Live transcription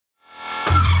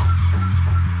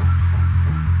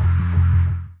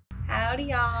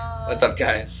Howdy, y'all. What's up,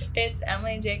 guys? It's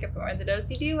Emily and Jacob from the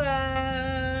Dosey Duo.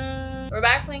 We're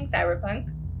back playing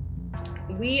Cyberpunk.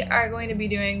 We are going to be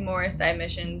doing more side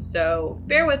missions, so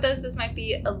bear with us. This might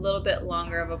be a little bit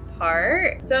longer of a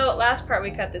part. So last part we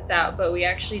cut this out, but we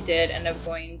actually did end up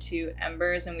going to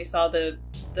Embers, and we saw the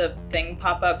thing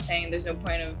pop up saying there's no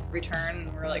point of return,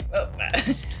 and we're like, oh,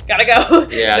 gotta go.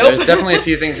 Yeah, Nope. There's definitely a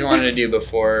few things we wanted to do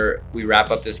before we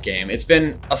wrap up this game. It's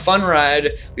been a fun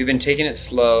ride. We've been taking it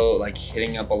slow, like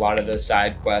hitting up a lot of the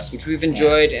side quests, which we've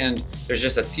enjoyed, and there's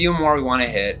just a few more we want to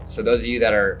hit. So those of you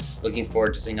that are looking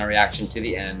forward to seeing our reaction to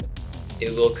the end,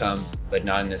 it will come, but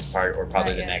not in this part or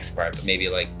probably the next part, but maybe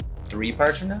like 3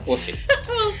 parts from now. We'll see.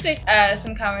 We'll see.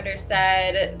 Some commenters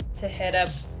said to hit up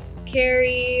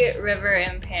Carrie, River,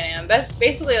 and Panam.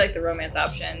 Basically like the romance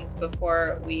options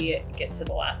before we get to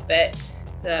the last bit.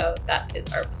 So that is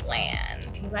our plan.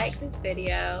 If you like this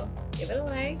video, give it a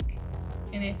like.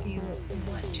 And if you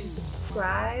want to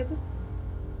subscribe,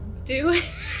 do it.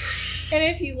 And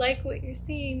if you like what you're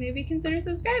seeing, maybe consider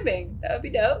subscribing. That would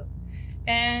be dope.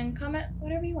 And comment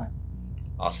whatever you want.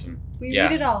 Awesome. We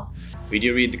read it all. We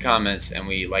do read the comments and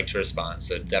we like to respond.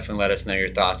 So definitely let us know your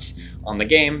thoughts on the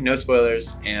game. No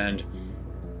spoilers, and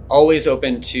always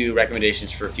open to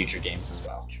recommendations for future games as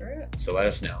well. True. So let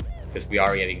us know, because we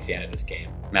are getting to the end of this game.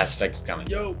 Mass Effect is coming.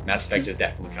 Yo. Mass Effect is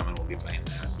definitely coming. We'll be playing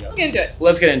that. Let's get into it.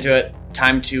 Let's get into it.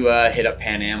 Time to hit up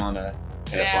Panam on a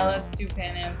Yeah, let's do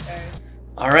Panam first.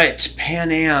 All right,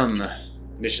 Panam.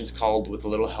 Mission's called With a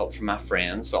Little Help from My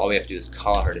Friends. So all we have to do is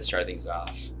call her to start things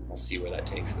off. We'll see where that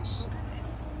takes us.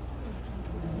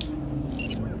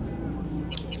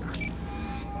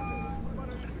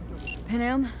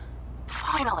 Panam?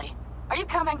 Finally! Are you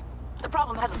coming? The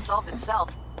problem hasn't solved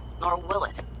itself, nor will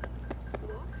it.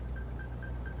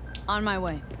 On my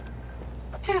way.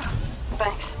 Phew,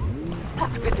 thanks.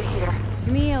 That's good to hear.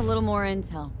 Give me a little more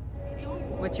intel.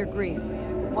 What's your grief?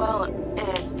 Well,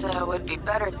 it would be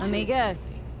better to... Let me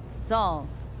guess. Saul,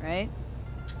 right?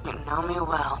 You know me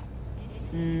well.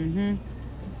 Mm-hmm.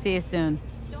 See you soon.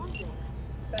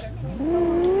 Better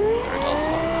call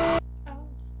someone.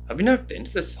 Have we not been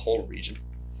to this whole region?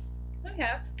 I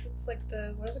have. It's like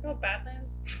the, what is it called?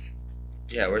 Badlands?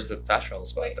 Yeah, where's the fast travel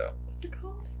spot though? What's it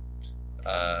called?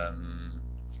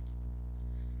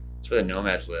 It's where the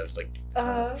nomads live. Like,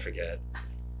 I forget.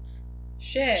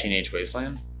 Shit. Teenage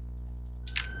Wasteland?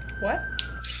 What?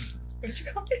 What'd you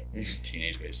call it?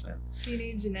 Teenage Wasteland.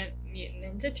 Teenage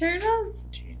Mutant Ninja Turtles?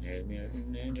 Teenage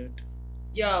Mutant Ninja.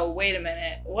 Yo, wait a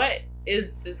minute. What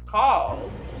is this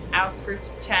called? Outskirts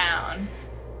of town.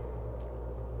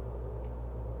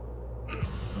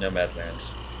 Nomadland.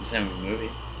 It's the name of the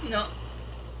movie. No.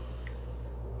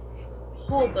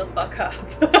 Hold the fuck up.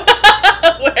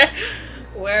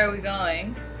 Where are we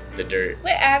going? The dirt.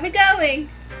 Where are we going?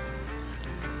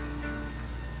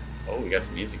 Oh, we got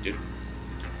some music, dude.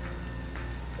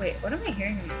 Wait, what am I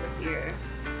hearing in this ear?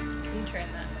 Can you turn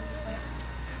that?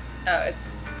 Oh,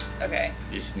 it's... Okay.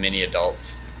 These mini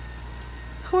adults.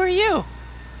 Who are you?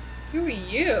 Who are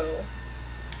you?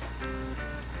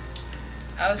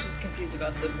 I was just confused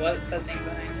about the buzzing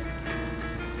behind this.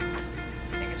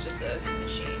 I think it's just a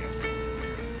machine or something.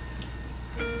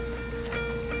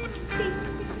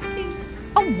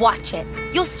 Oh, watch it.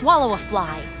 You'll swallow a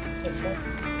fly. The fuck?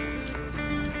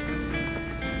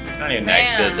 Not even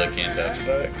that good looking, the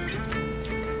fuck.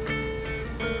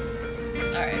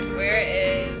 Alright, where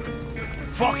is...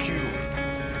 Fuck you!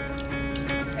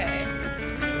 Okay.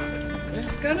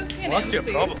 Go to Panam, What's your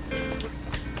please. problem?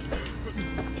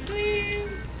 Please.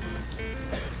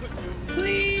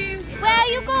 Please. Where are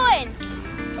you going?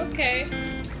 Okay.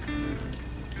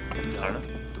 No,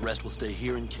 the rest will stay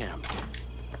here in camp.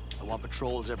 I want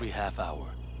patrols every half hour,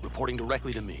 reporting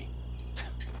directly to me.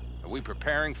 Are we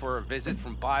preparing for a visit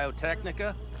from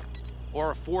Biotechnica?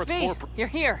 Or a fourth V, corporate... you're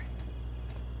here.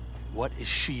 What is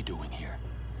she doing here?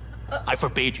 I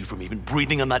forbade you from even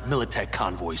breathing on that Militech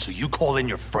convoy, so you call in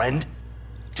your friend?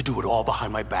 To do it all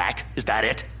behind my back? Is that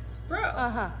it? Bro.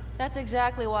 Uh-huh. That's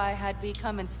exactly why I had V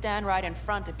come and stand right in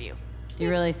front of you. Do you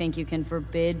really think you can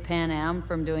forbid Panam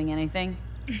from doing anything?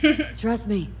 Trust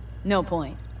me, no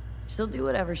point. She'll do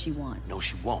whatever she wants. No,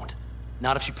 she won't.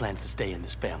 Not if she plans to stay in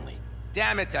this family.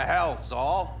 Damn it to hell,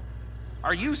 Saul.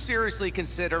 Are you seriously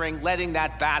considering letting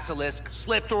that basilisk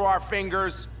slip through our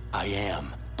fingers? I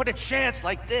am. But a chance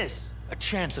like this. A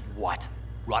chance at what?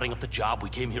 Rotting up the job we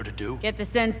came here to do? Get the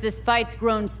sense this fight's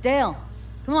grown stale.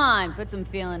 Come on, put some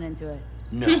feeling into it.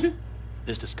 No.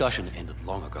 This discussion ended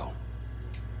long ago.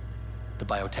 The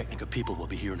Biotechnica people will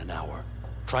be here in an hour.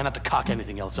 Try not to cock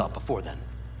anything else up before then.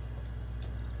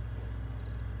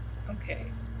 Okay.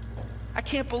 I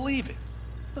can't believe it.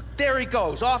 Look, there he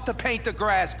goes, off to paint the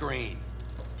grass green.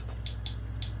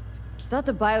 Thought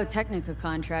the Biotechnica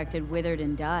contract had withered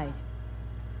and died.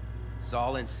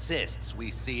 Saul insists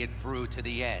we see it through to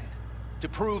the end. To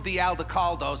prove the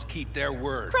Aldecaldos keep their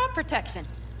word. Crop protection.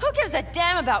 Who gives a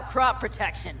damn about crop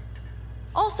protection?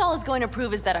 All Saul is going to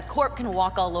prove is that a corp can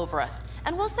walk all over us,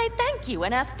 and we'll say thank you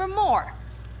and ask for more.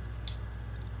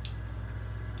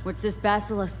 What's this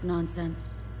basilisk nonsense?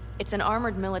 It's an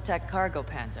armored Militech cargo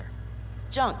panzer.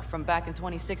 Junk from back in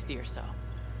 2060 or so.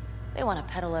 They want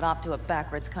to peddle it off to a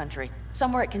backwards country,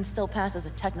 somewhere it can still pass as a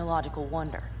technological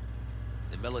wonder.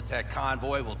 The Militech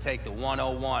convoy will take the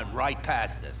 101 right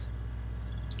past us.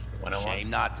 101. Shame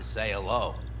not to say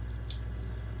hello.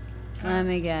 Let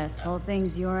me guess, whole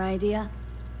thing's your idea?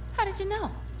 How did you know?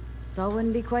 Saul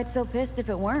wouldn't be quite so pissed if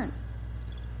it weren't.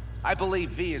 I believe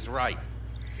V is right.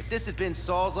 If this had been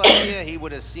Saul's idea, he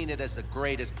would have seen it as the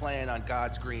greatest plan on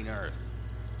God's green earth.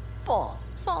 Bull.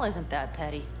 Saul isn't that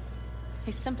petty.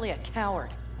 He's simply a coward.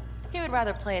 He would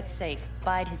rather play it safe,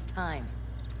 bide his time.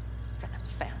 For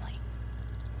the family.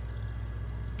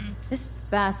 This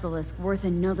basilisk worth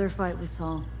another fight with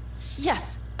Saul.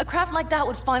 Yes, a craft like that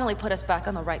would finally put us back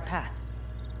on the right path.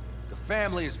 The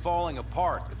family is falling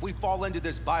apart. If we fall into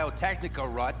this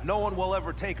Biotechnica rut, no one will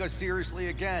ever take us seriously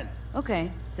again.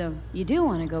 Okay, so you do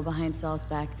want to go behind Saul's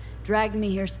back. Dragged me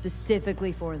here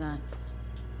specifically for that.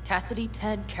 Cassidy,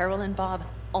 Ted, Carol, and Bob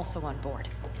also on board.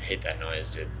 I hate that noise,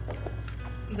 dude.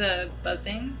 The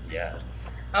buzzing. Yeah.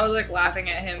 I was like laughing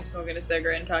at him smoking a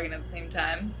cigarette and talking at the same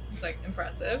time. It's like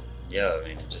impressive. Yeah, I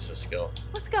mean, just a skill.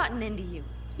 What's gotten into you?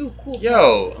 Ooh, cool.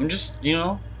 Yo, I'm just, you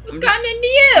know. What's I'm just gotten into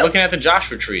you? looking at the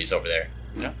Joshua trees over there.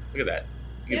 You know, look at that.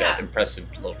 Look at Yeah. that impressive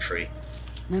little tree.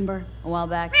 Remember, a while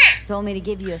back, told me to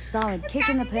give you a solid kick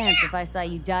in the pants if I saw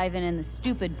you diving in the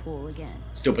stupid pool again.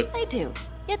 Stupid. I do.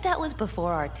 Yet that was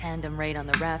before our tandem raid on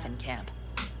the Raffen camp.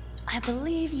 I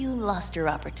believe you lost your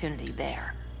opportunity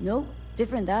there. Nope,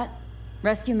 different that.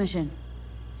 Rescue mission.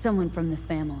 Someone from the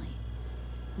family.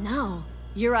 Now,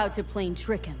 you're out to plain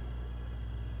trick him.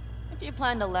 If you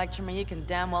plan to lecture me, you can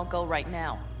damn well go right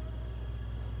now.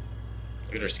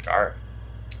 Look at her scar.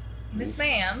 Miss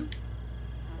Ma'am,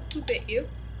 who bit you?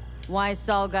 Why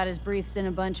Saul got his briefs in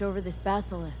a bunch over this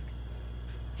basilisk.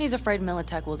 He's afraid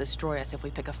Militech will destroy us if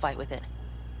we pick a fight with it.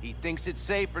 He thinks it's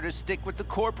safer to stick with the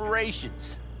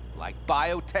corporations, like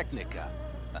Biotechnica.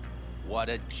 What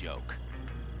a joke.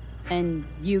 And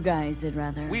you guys would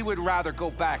rather... We would rather go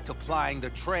back to plying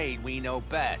the trade we know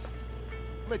best.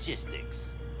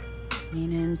 Logistics.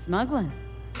 Meaning smuggling.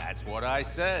 That's what I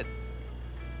said.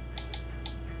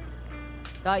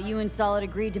 Thought you and Solid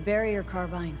agreed to bury your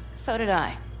carbines. So did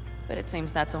I. But it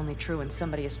seems that's only true when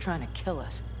somebody is trying to kill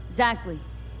us. Exactly.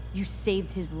 You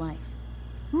saved his life.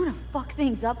 You wanna fuck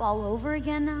things up all over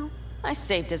again now? I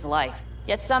saved his life,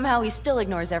 yet somehow he still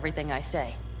ignores everything I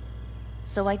say.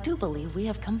 So I do believe we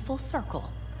have come full circle.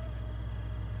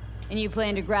 And you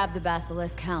plan to grab the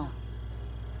basilisk how?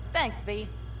 Thanks, V.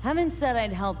 Haven't said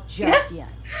I'd help just yet.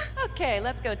 Okay,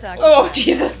 let's go talk. Oh,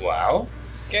 Jesus. Wow.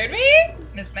 Scared me?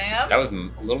 Miss Ma'am? That was a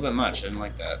little bit much. I didn't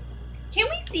like that. Can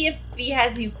we see if V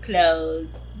has new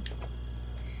clothes?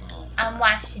 Oh, I'm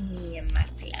washing me in my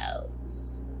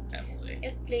clothes. Emily.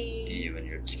 Yes, please. You and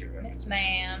your obscure Miss references.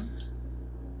 Ma'am.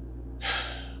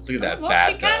 Look at that Well,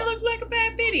 bat, she kind of though. looked like a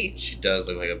bad biddy. She does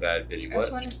look like a bad bitty. I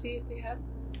just What? want to see if we have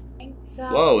tanks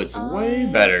Whoa, it's way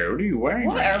on. better. What are you wearing?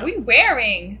 What right are we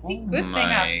wearing? See, now? good Oh thing I'm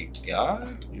my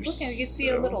god. You're looking. You can see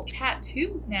a little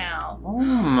tattoos now. Oh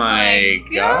my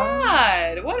god.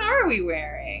 God. What are we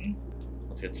wearing?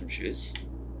 Let's get some shoes.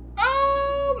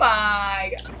 Oh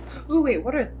my god. Oh, wait,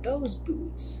 what are those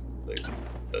boots? Like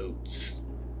boots.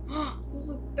 Those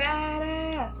look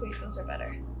badass. Wait, those are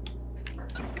better.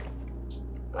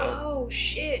 Oh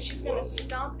shit, she's gonna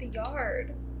stomp the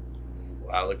yard.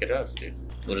 Wow, look at us, dude.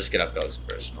 We'll just get up close and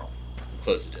personal.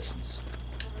 Close the distance.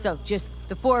 So, just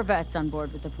the 4 vets on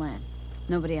board with the plan.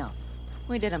 Nobody else.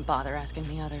 We didn't bother asking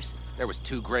the others. There was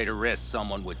too great a risk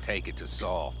someone would take it to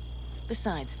Saul.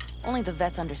 Besides, only the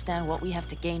vets understand what we have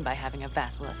to gain by having a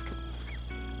basilisk.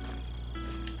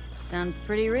 Sounds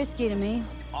pretty risky to me.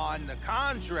 On the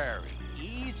contrary,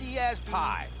 easy as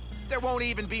pie. There won't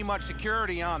even be much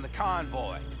security on the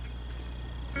convoy.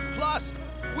 Plus,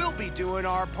 we'll be doing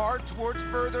our part towards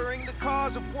furthering the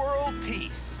cause of world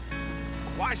peace.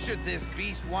 Why should this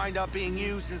beast wind up being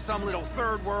used in some little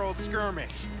third world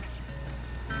skirmish?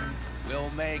 We'll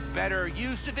make better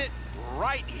use of it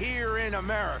right here in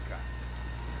America.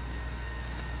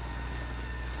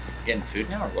 Getting food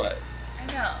now or what?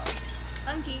 I know.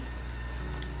 Hunky.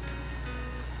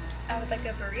 I would like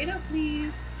a burrito,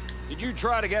 please. Did you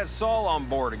try to get Saul on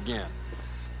board again?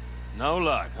 No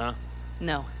luck, huh?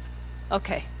 No.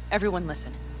 Okay, everyone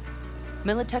listen.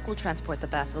 Militech will transport the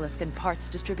Basilisk in parts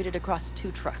distributed across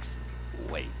 2 trucks.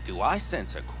 Wait, do I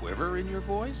sense a quiver in your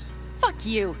voice? Fuck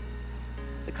you!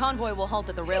 The convoy will halt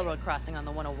at the railroad crossing on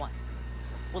the 101.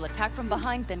 We'll attack from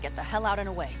behind, then get the hell out and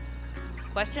away.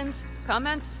 Questions?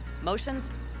 Comments?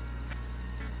 Motions?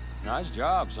 Nice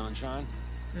job, Sunshine.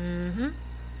 Mm-hmm.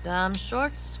 Damn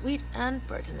short, sweet, and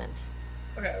pertinent.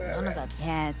 Okay. None of that.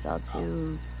 Yeah, it's all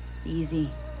too easy.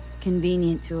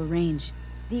 Convenient to arrange.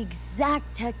 The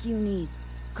exact tech you need.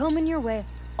 Coming your way,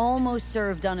 almost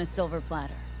served on a silver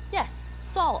platter. Yes,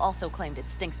 Saul also claimed it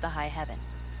stinks to high heaven.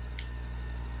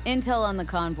 Intel on the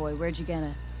convoy, where'd you get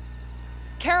it?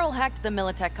 Carol hacked the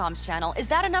Militech comms channel. Is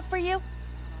that enough for you?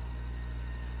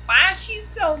 Why is she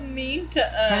so mean to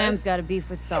us? Panam's got a beef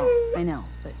with Saul. I know,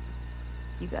 but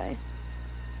you guys?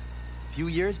 A few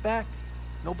years back,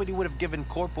 nobody would have given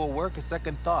corporal work a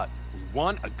second thought. We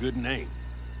want a good name.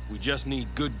 We just need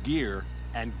good gear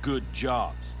and good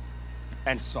jobs.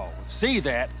 And Saul would see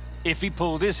that if he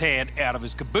pulled his head out of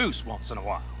his caboose once in a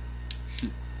while.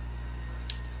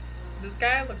 This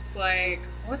guy looks like,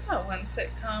 what's that one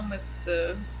sitcom with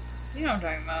the, you know what I'm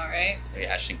talking about, right? Wait,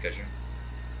 Ashton Kutcher?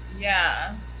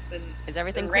 Yeah. Is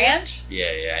everything the clear? ranch?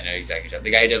 Yeah, I know exactly.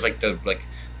 The guy who does like the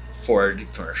Ford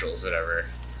commercials, whatever.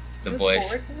 The Those voice.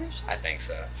 Ford commercials? I think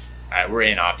so. Alright, we're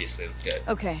in, obviously. Let's do it.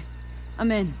 Okay,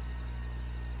 I'm in.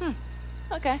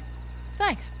 Okay,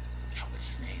 thanks. Oh,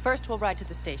 what's his name? First, we'll ride to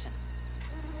the station.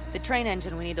 The train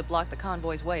engine we need to block the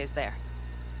convoy's way is there.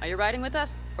 Are you riding with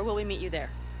us, or will we meet you there?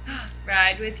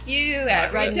 Ride with you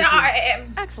every Ride with you.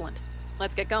 time. Excellent.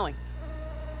 Let's get going.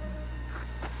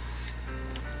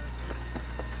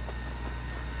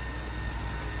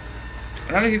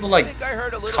 How many people I think I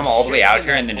heard a little come all the way shake out in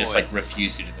here that and then just voice. like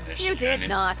refuse to do the mission? You know what I did mean?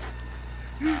 not.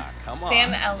 Come on.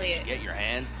 Sam Elliott. Get your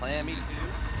hands clammy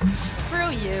too. Screw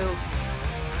you.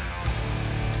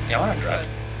 Yeah, I want to drive.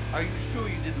 Are you sure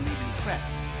you didn't leave in tracks?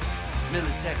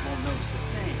 Militech won't notice a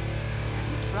thing.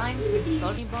 You trying to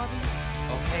insult me, Bobby?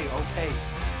 Okay.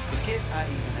 Forget I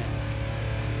even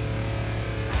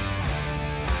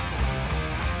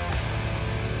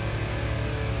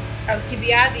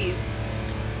Alcibiades.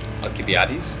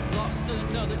 Alcibiades?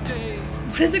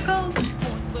 What is it called?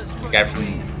 The guy from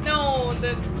No,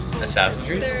 the Assassin's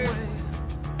Creed? their What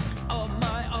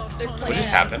just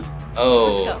clan. happened? Let's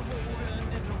Oh. go.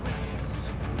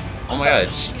 Oh my god,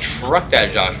 just truck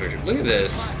that Joshua. Look at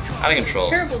this. Out of control.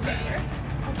 Terrible driver.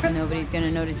 Nobody's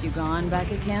gonna notice you gone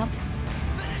back at camp?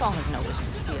 Saul has no wish to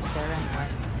see us there anyway.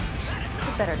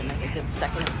 It's better to make a good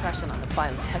second impression on the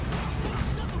biotechnical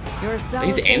suits. Your sour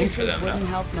He's aiming for faces them, wouldn't no?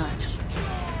 help much.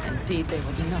 Indeed, they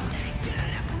would not.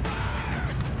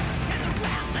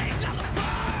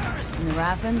 And the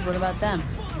Raffins, what about them?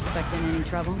 Expecting any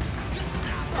trouble?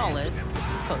 Saul is.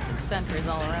 He's posted sentries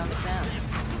all around the town.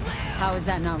 How is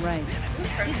that not right?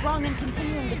 He's wrong in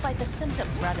continuing to fight the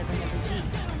symptoms rather than the disease.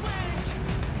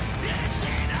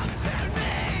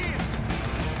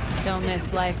 Don't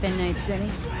miss life in Night City?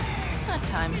 At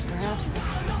times, perhaps. I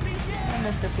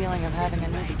miss the feeling of having a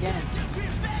new beginning.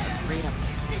 Of freedom.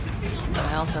 But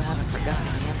I also haven't forgotten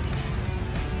the emptiness.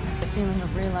 The feeling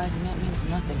of realizing it means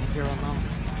nothing if you're alone.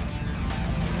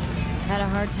 Had a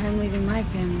hard time leaving my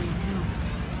family, too.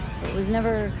 But was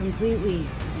never completely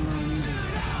alone either. You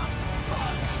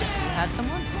had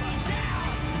someone?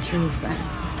 A true friend.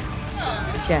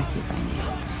 Jackie by name.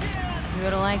 You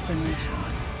would have liked him, actually.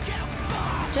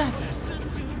 Jackie.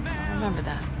 I remember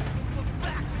that.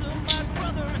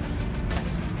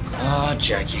 Oh,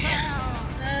 Jackie.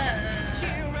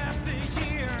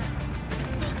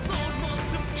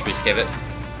 Should we skip it? I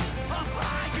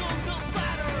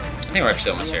think we're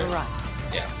actually almost We here. have arrived.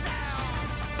 Yeah.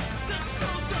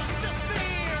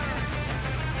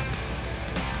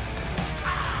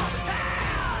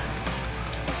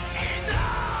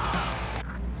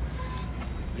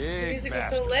 The Big music was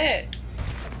bastard. so lit.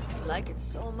 I like it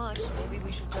so much, maybe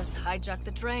we should just hijack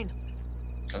the train.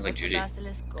 Sounds like Let Judy. the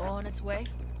Basilisk go on its way.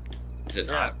 Is it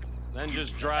Yeah. not? Then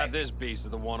just drive this beast to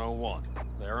the 101.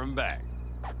 There and back.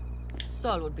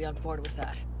 Saul would be on board with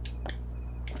that.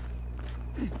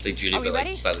 It's like Judy, Are we but like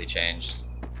ready? slightly changed.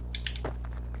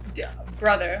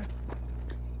 Brother.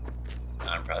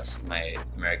 Not impressed with my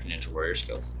American Ninja Warrior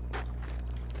skills.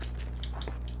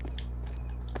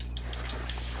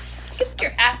 Get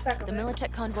your ass back The over there.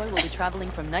 Militech convoy will be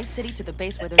traveling from Night City to the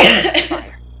base where there's a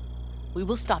fire. We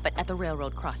will stop it at the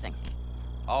railroad crossing.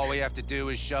 All we have to do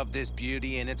is shove this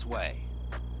beauty in its way.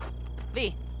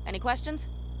 V, any questions?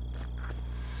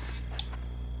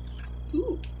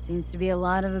 Seems to be a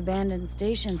lot of abandoned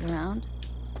stations around.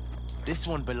 This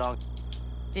one belonged.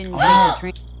 Didn't you think the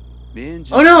train... Been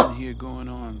Oh, no! been here going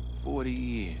on 40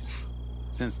 years.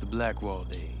 Since the Blackwall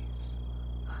days.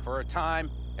 For a time,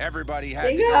 everybody had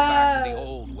to go back to the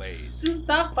old ways. Just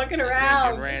stop fucking This around.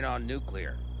 engine ran on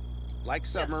nuclear, like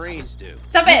submarines do.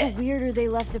 Stop How it. weirder they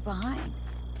left it behind.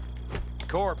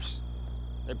 Corpse.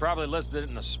 They probably listed it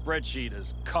in a spreadsheet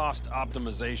as cost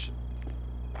optimization.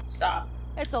 Stop.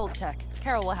 It's old tech.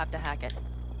 Carol will have to hack it.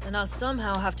 And I'll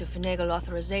somehow have to finagle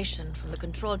authorization from the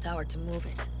control tower to move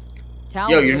it.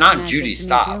 Yo, you're not Judy,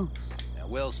 stop. Now,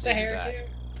 we'll see to hair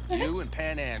that. You and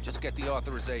Panam just get the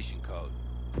authorization code.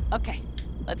 Okay,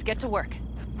 let's get to work.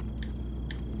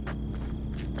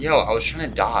 Yo, I was trying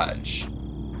to dodge.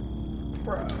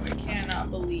 Bro, I cannot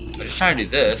believe. I was just trying to do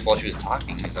this while she was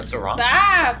talking. Is that so wrong?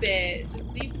 Stop it. Just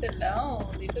leave it alone.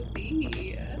 Leave it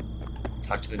be.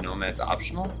 Talk to the nomads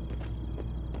optional?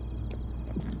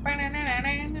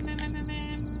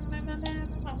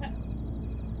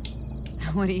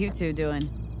 What are you two doing?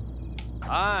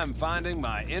 I'm finding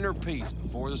my inner peace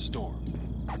before the storm.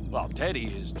 While Teddy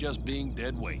is just being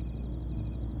dead weight.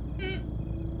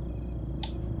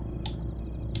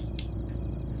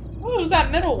 What was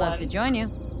that middle one? Love to join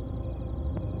you.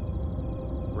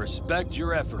 Respect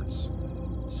your efforts.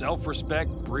 Self-respect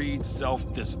breeds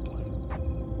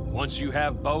self-discipline. Once you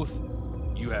have both,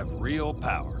 you have real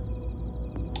power.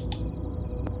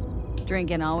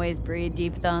 Drinking always breed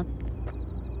deep thoughts?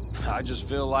 I just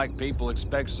feel like people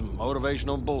expect some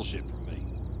motivational bullshit from me.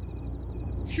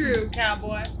 True,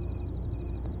 cowboy.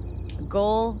 A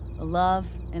goal, a love,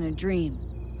 and a dream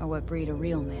are what breed a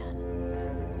real man.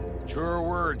 Truer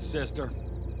words, sister.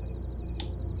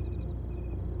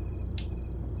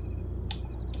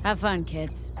 Have fun,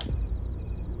 kids.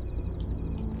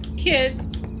 Kids.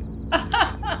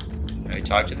 Alright,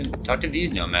 talk to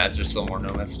these nomads. There's still more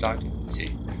nomads to talk to. Let's see.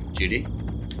 Judy?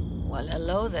 Well,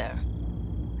 hello there.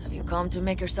 Have you come to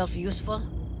make yourself useful?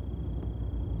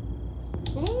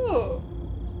 Ooh.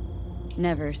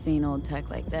 Never seen old tech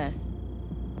like this.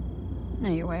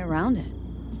 Know your way around it.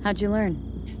 How'd you learn?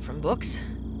 From books?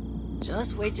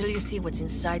 Just wait till you see what's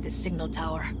inside the signal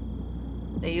tower.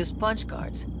 They use punch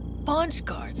cards. Punch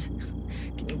cards!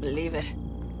 Can you believe it?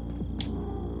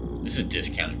 This is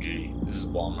discount Judy. This is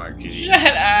Walmart Judy.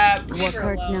 Shut up. What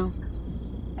cards now?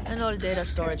 An old data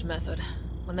storage method.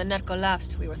 When the net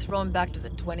collapsed, we were thrown back to the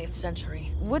 20th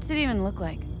century. What's it even look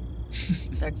like?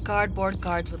 They're cardboard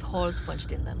cards with holes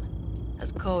punched in them,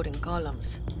 as code in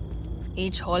columns.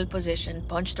 Each hole position,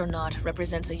 punched or not,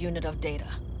 represents a unit of data.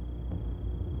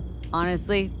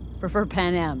 Honestly, prefer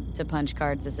Panam to punch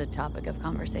cards as a topic of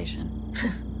conversation.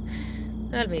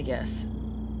 Let me guess.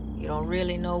 You don't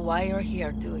really know why you're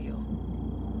here, do you?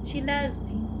 She loves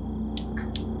me.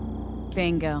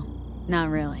 Bingo. Not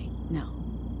really, no.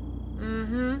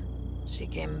 Mm-hmm. She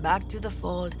came back to the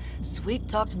fold,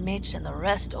 sweet-talked Mitch and the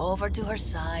rest over to her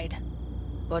side.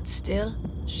 But still,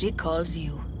 she calls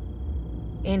you.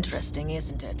 Interesting,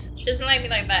 isn't it? She doesn't like me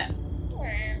like that.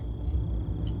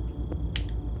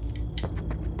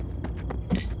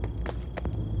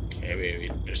 Okay,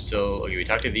 wait. There's still... Okay, we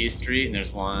talked to these three, and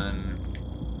there's one...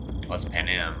 Well, it's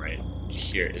Panam right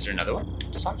here. Is there another one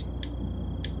to talk to? I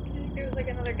think there was like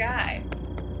another guy.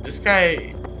 This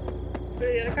guy... Go to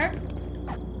the other car?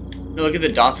 No, look at the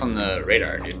dots on the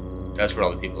radar, dude. That's where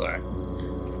all the people are.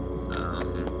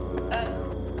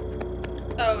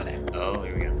 Oh, over there. Oh,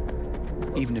 here we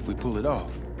go. Even if we pull it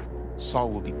off, Saul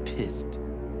will be pissed.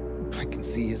 I can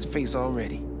see his face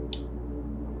already.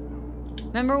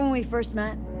 Remember when we first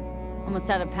met? Almost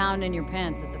had a pound in your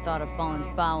pants at the thought of falling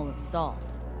foul of Saul.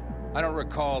 I don't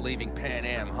recall leaving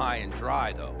Panam high and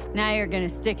dry, though. Now you're gonna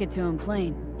stick it to him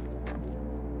plain.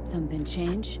 Something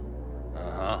change?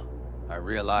 Uh-huh. I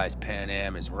realize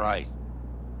Panam is right.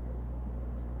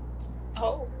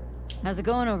 Oh. How's it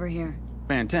going over here?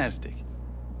 Fantastic.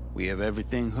 We have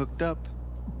everything hooked up,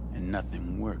 and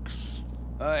nothing works.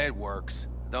 It works,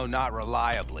 though not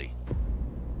reliably.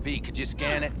 V, could you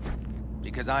scan it?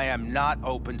 Because I am not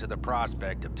open to the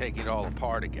prospect of taking it all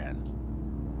apart again.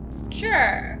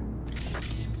 Sure.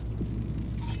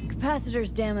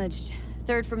 Capacitor's damaged.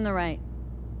 Third from the right.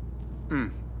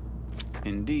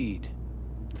 Indeed.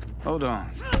 Hold on.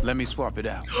 Let me swap it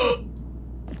out. I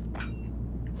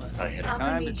thought I hit I'm it.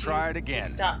 gonna Time to need try you it again. To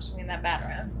stop swinging that bat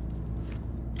around.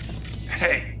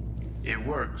 Hey, it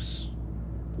works.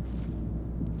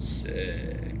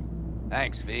 Sick.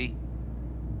 Thanks, V.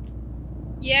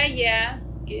 Yeah.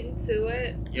 Get into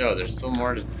it. Yo, there's still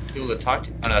more people to talk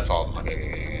to. Oh, no, that's all of them.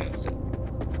 Okay, that's it.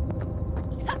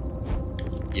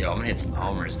 Yo, I'm gonna hit some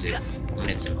homers, dude. I'm gonna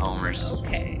hit some homers.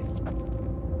 Okay.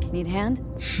 Need a hand?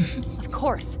 Of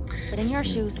course. But in your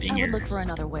shoes, I would look for Stingers.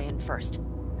 another way in first.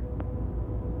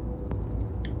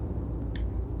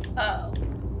 Oh.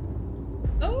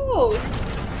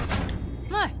 Oh!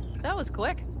 My, that was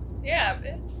quick. Yeah,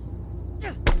 bitch.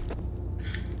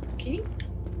 Can you?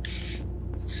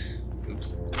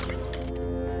 Oops.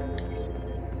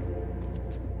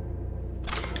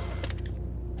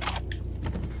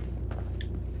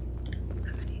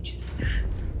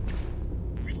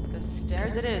 The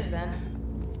stairs it is, then.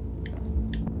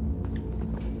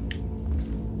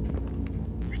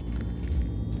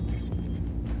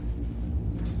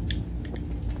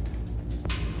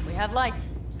 We have lights.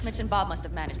 Mitch and Bob must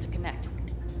have managed to connect.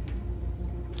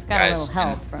 Got Guys, a little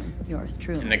help from yours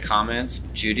truly. In the comments,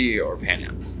 Judy or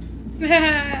Panam?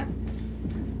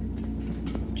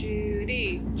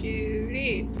 Judy.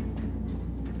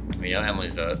 We know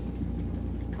Emily's vote.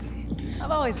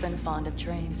 I've always been fond of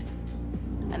trains.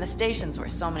 And the stations where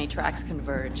so many tracks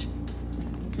converge.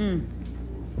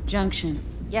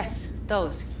 Junctions. Yes,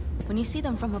 those. When you see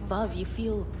them from above, you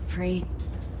feel Free.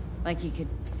 Like you could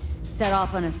set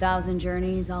off on 1,000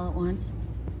 journeys all at once.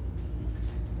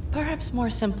 perhaps more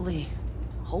simply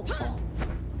hopeful.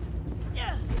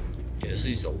 Yeah, this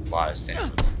is a lot of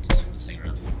stamina just for the same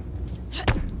round.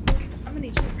 I'm gonna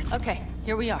need you. Okay,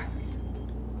 here we are.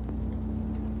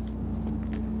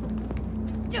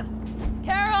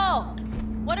 Carol!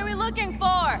 What are we looking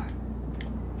for?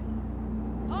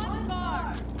 Punch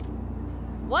cards!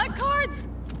 What cards?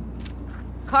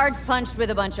 Cards punched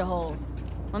with a bunch of holes.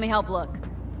 Let me help look.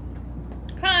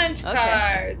 Punch Okay,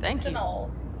 cards. thank Something you.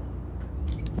 old.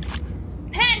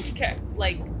 Punch card.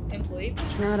 Like, employee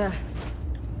punch cards. Nada.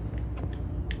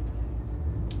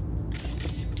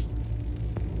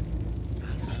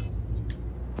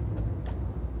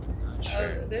 Not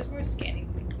sure. Oh, there's more scanning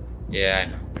things. Yeah,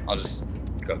 I know. I'll just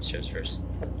go upstairs first.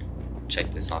 Check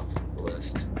this off the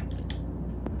list.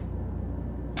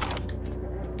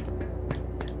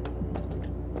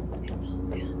 It's all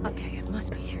down. Okay, it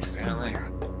must be here Apparently.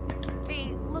 somewhere.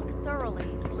 Fee, look thoroughly,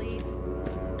 please.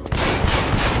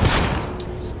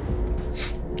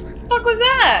 What the fuck was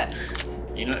that?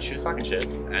 You know, she was talking shit. I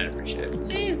didn't appreciate it.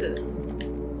 Jesus.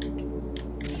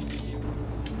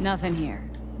 Nothing here.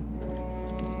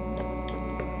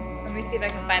 Let me see if I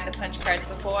can find the punch cards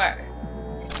before.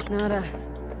 Nada.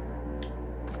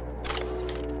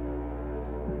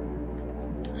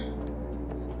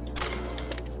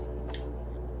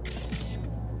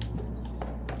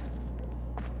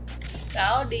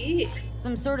 Howdy.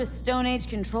 Some sort of Stone Age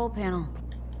control panel.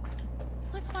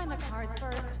 Let's find the cards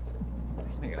first. Oh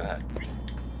my god.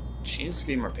 She needs to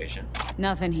be more patient.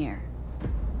 Nothing here.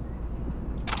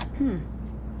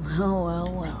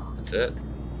 Well. That's it.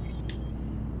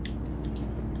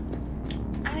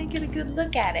 I didn't get a good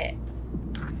look at it.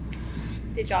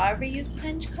 Did y'all ever use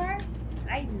punch cards?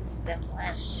 I used them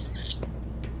once.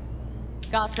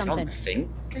 Got I something. don't think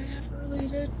I ever really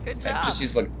did. Good I job. just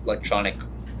used like electronic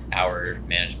hour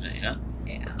management, you know?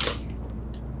 Yeah.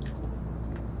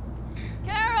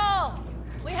 Carol!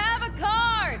 We have a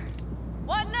card!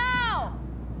 What now?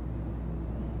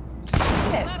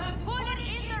 Stop it. Got to put it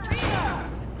in the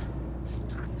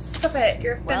reader! Stop it.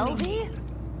 You're Well, offending me. V,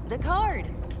 the card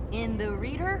in the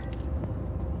reader.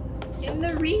 In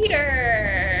the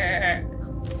reader.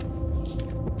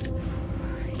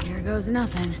 Here goes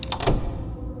nothing.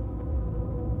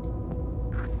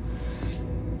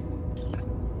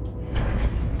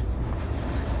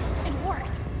 It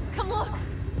worked! Come look!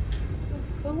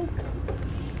 Go look.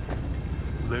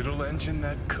 Little engine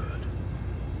that could.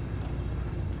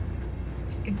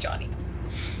 Fucking Johnny.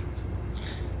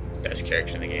 Best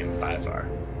character in the game by far.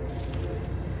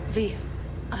 V,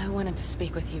 I wanted to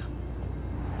speak with you.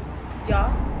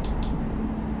 Y'all?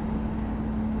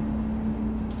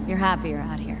 You're happier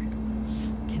out here.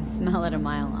 Can smell it a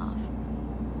mile off.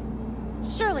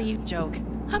 Surely you joke.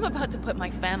 I'm about to put my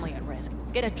family at risk,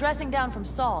 get a dressing down from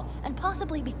Saul, and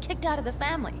possibly be kicked out of the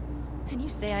family. And you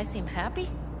say I seem happy?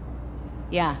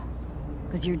 Yeah,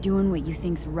 because you're doing what you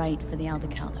think's right for the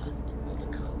Aldecaldos.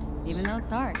 Even though it's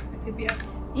hard. Could be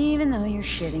honest. Even though you're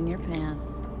shitting your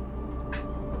pants.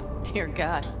 Dear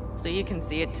God, so you can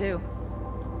see it too.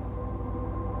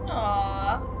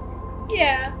 Aww.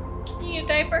 Yeah. You need a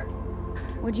diaper?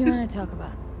 What do you want to talk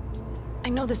about? I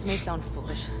know this may sound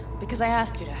foolish, because I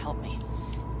asked you to help me.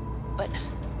 But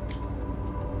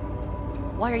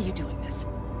why are you doing this?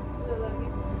 I love you.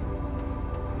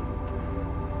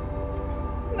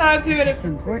 Not doing It's it.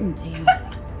 important to you.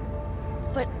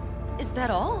 But is that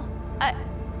all?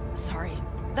 Sorry,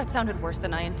 that sounded worse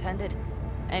than I intended.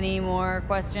 Any more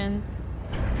questions?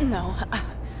 No,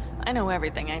 I know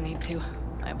everything I need to,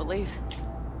 I believe.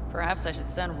 Perhaps I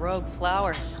should send Rogue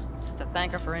flowers to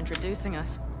thank her for introducing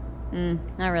us.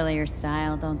 Not really your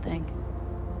style, don't think.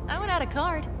 I would add a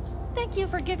card. Thank you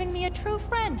for giving me a true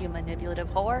friend, you manipulative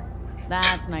whore.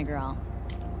 That's my girl.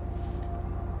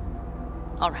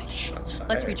 All right,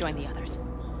 let's rejoin the others.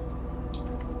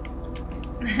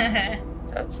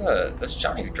 That's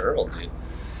Johnny's girl, dude.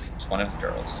 It's one of his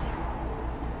girls. I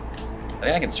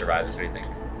think I can survive this. What do you think?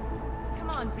 Come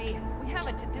on, V. We have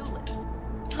a to-do list.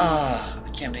 Ah, I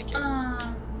can't make it.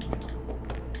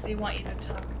 They want you to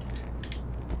talk to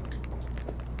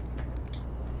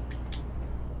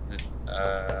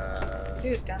her.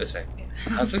 Dude, this way. Yeah.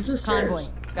 I was looking for the Convoy.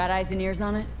 stairs. Got eyes and ears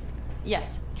on it?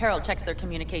 Yes, Carol checks their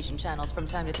communication channels from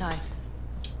time to time.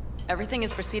 Everything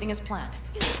is proceeding as planned.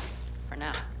 For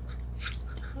now.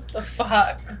 What the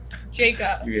fuck?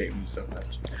 Jacob. You hate me so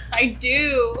much. I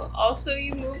do. Also,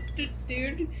 you moved the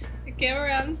dude, the camera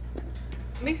around.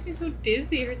 It makes me so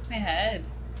dizzy. It hurts my head.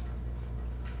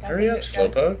 Hurry up,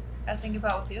 Slowpoke. Gotta think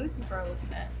about what the other people are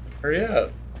looking at. Hurry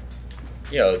up.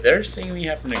 Yo, they're seeing me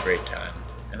having a great time.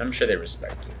 And I'm sure they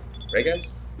respect it. Right,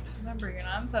 guys? Remember, you're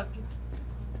not in PUBG.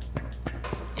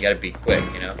 You gotta be quick,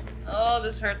 you know? Oh,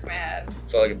 this hurts my head.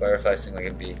 It's all like a butterfly sting like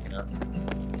a bee, you know?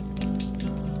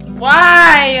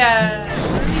 Why?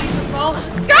 Ruining the moment.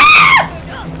 Stop!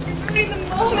 Ruining the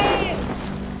moment.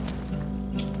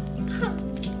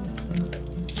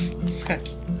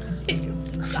 Jacob,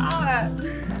 stop.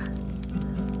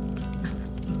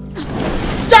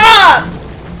 Stop!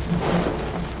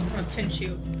 I'm gonna pinch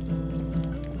you.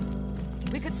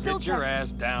 We could still Sit your ass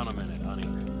down a minute, honey.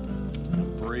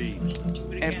 And breathe.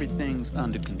 Everything's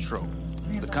under control.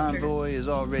 The convoy is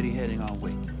already heading our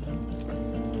way.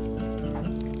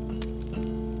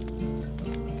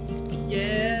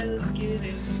 Yeah, let's get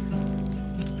it.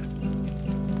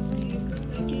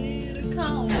 Get a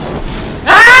call.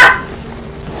 Ah!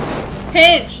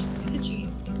 Pinch! Pinchy.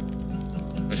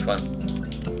 Which one?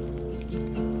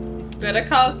 Better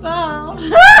call Saul.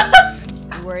 You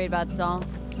worried about Saul?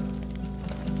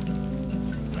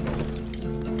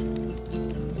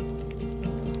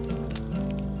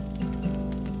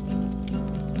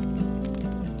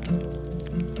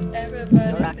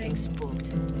 You're acting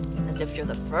spooked. As if you're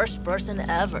the first person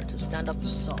ever to stand up to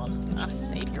Saul. Ah,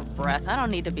 save your breath. I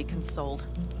don't need to be consoled.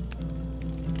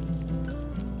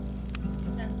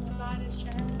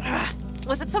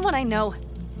 Was it someone I know?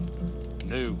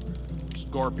 New.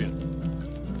 Scorpion.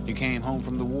 You came home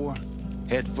from the war,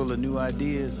 head full of new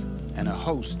ideas, and a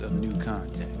host of new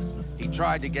contacts. He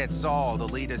tried to get Saul to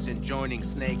lead us in joining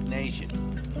Snake Nation.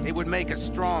 It would make us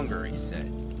stronger, he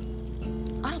said.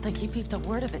 I don't think he peeped a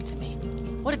word of it to me.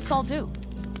 What did Saul do?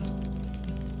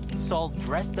 Saul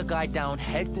dressed the guy down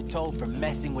head to toe for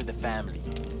messing with the family.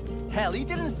 Hell, he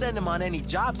didn't send him on any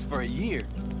jobs for a year.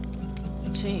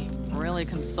 Gee, really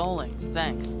consoling.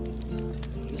 Thanks.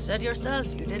 You said yourself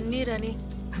you didn't need any.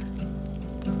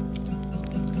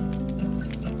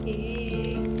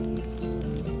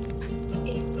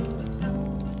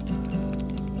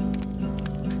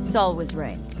 Saul was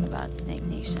right about Snake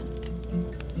Nation.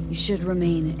 You should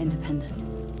remain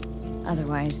independent.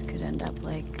 Otherwise, could end up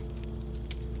like...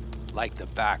 Like the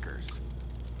backers.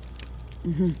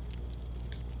 Mm-hmm.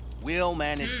 We'll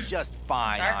manage just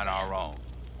fine on our own.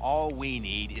 All we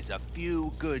need is a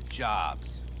few good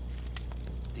jobs.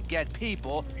 To get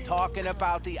people talking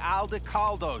about the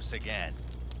Aldecaldos again.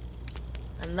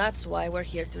 And that's why we're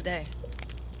here today.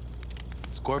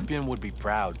 Scorpion would be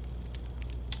proud.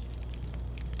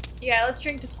 Yeah, let's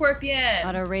drink to Scorpion.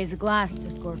 Ought to raise a glass to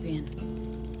Scorpion.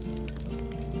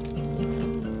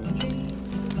 Drink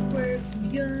to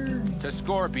Scorpion. To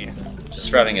Scorpion.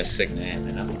 Just for having a sick name,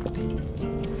 you know?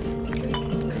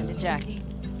 It's Jackie.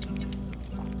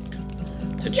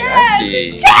 To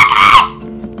Jackie. Jackie!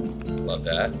 Love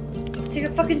that. Take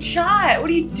a fucking shot. What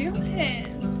are you doing?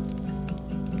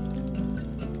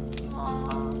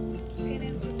 Aw,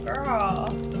 Panam's girl.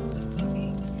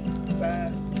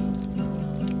 Bad.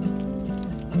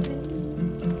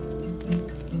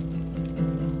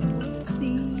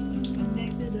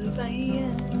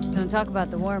 Don't talk about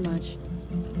the war much.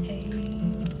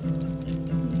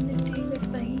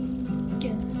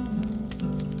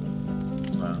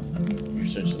 Wow. You're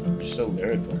so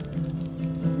lyrical.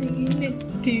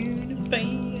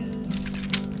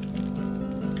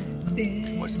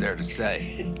 What's there to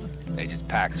say? They just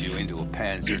packed you into a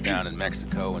Panzer down in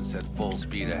Mexico and said full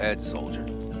speed ahead, soldier.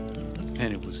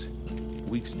 And it was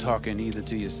weeks talking either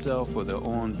to yourself or the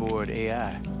onboard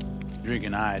AI.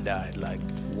 Drinking iodide like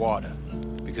water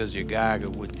because your Geiger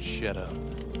wouldn't shut up.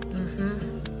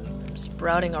 Mm-hmm. I'm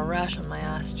sprouting a rash on my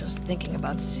ass just thinking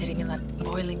about sitting in that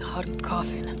boiling hot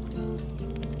coffin.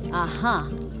 Uh-huh.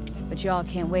 But y'all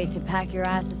can't wait to pack your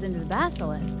asses into the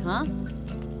Basilisk, huh?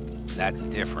 That's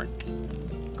different.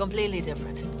 Completely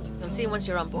different. I'll see you once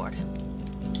you're on board.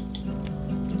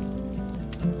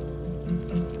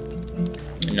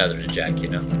 Another to Jack, you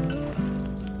know.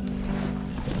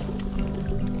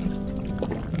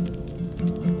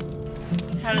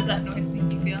 How does that noise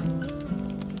make you feel?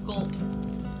 Gulp.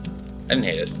 I didn't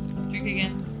hate it. Drink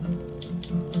again.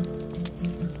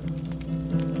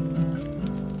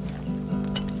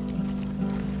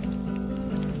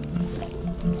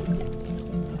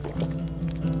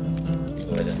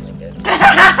 Oh, I didn't like it.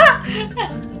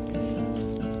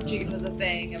 Chief was a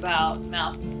thing about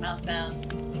mouth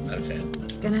sounds. Not a fan.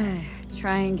 Gonna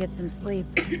try and get some sleep.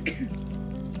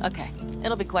 Okay,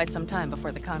 it'll be quite some time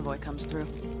before the convoy comes through.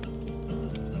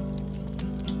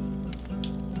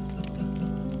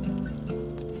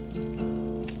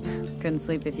 Couldn't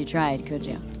sleep if you tried, could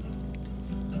you?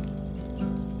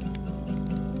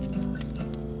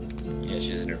 Yeah,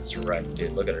 she's a nervous wreck,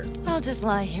 dude. Look at her. I'll just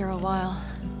lie here a while,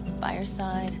 by your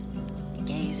side,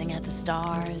 gazing at the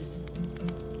stars.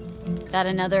 That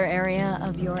another area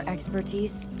of your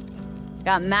expertise?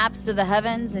 Got maps of the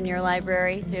heavens in your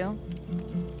library, too?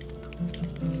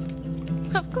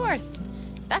 Of course.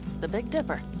 That's the Big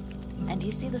Dipper. And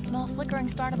you see the small flickering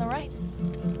star to the right?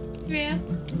 Yeah.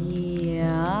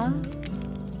 Yeah?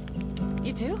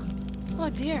 You do?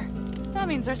 Oh dear. That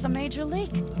means there's a major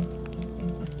leak.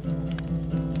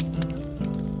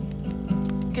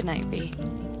 Good night, B.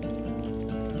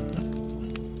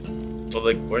 But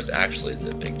like, where's actually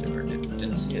the Big Dipper?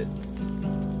 Didn't see it.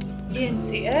 You didn't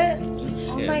see it? Didn't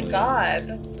see Oh it, my dude. god,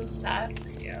 that's so sad for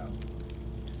you.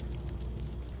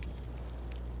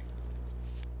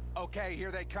 Okay,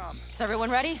 here they come. Is everyone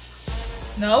ready?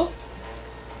 No?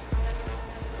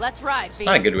 Let's ride, It's B.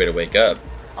 not a good way to wake up.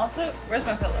 Also, where's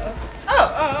my pillow?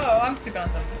 Oh, I'm sleeping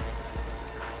on something.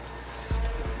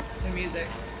 The music.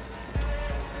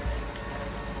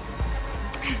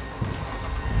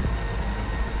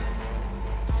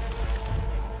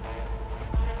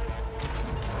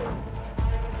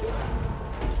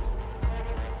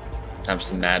 Time for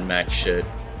some Mad Max shit.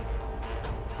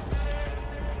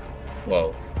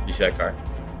 Whoa, you see that car?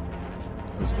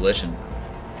 It was glitching.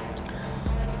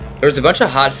 There was a bunch of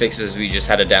hot fixes we just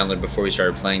had to download before we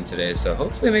started playing today, so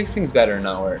hopefully it makes things better and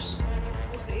not worse.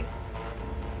 We'll see.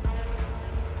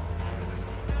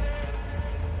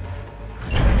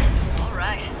 All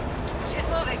right. Shit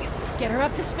moving. Get her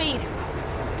up to speed.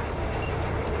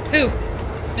 Who?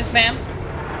 Miss Ma'am?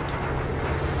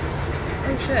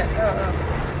 Oh shit. Oh.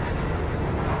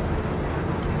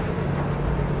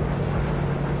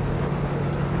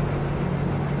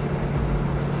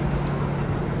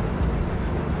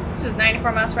 This is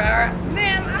 94 miles per hour.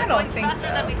 Ma'am, I don't think so.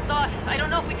 Than we thought. I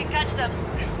don't know if we can catch them.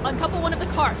 Uncouple one of the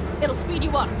cars. It'll speed you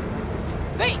up.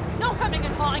 B, no hemming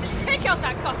and hawing. Take out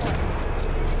that coupler.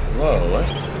 Whoa, what?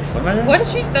 What am I doing? What did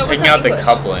she? That was Taking not out the English.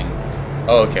 coupling.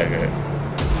 Oh, okay, okay.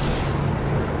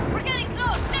 We're getting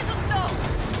close. Little slow.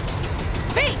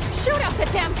 B, shoot out the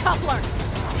damn coupler.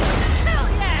 Hell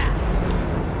yeah!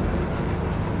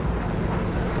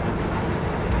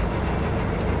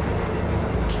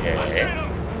 Okay.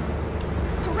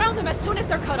 Surround them as soon as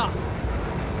they're cut off.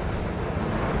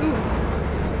 Ooh.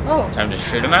 Oh. Time to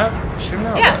shoot him out? Shoot him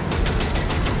out? Yeah.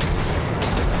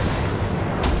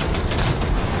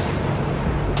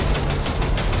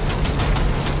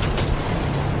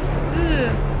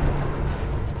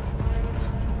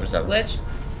 What's that? Glitch.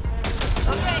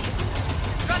 Okay.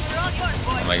 Trucks are all yours,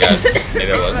 boy. Oh my god.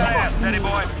 Maybe I wasn't. Steady,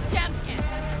 boy. Jammed again.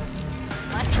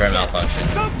 Try malfunction.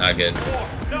 Not good.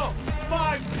 No,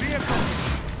 5 vehicles.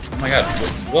 Oh my god.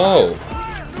 Whoa.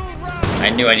 I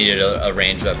knew I needed a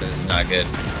ranged weapon. This is not good.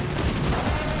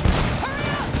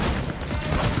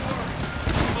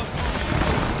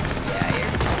 Yeah,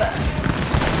 you're fucked.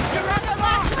 You're on their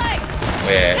last leg.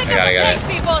 Wait, I got it.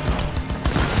 People.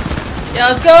 Yeah,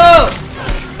 let's go!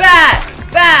 Bat!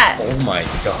 Bat! Oh my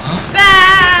god.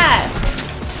 Bat!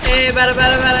 Hey, bada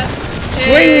bada bada.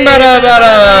 Swing bada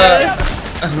bada!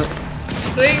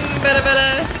 Swing bada bada.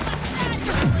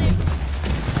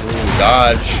 Ooh,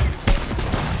 dodge.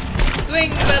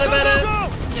 Swing bada bada.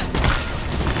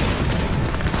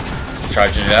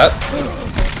 Charging it up.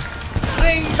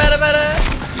 Swing bada bada.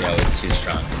 Yo, it's too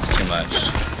strong. It's too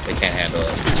much. They can't handle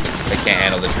it. They can't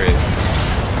handle the truth.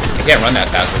 They can't run that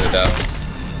fast with it though.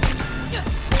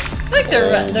 I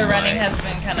feel like the Oh running my. has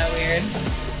been kind of weird.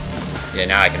 Yeah,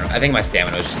 now I can. I think my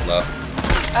stamina was just low.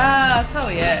 Ah, that's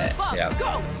probably it. Yeah.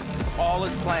 Go. All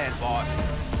is planned, boss.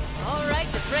 All right,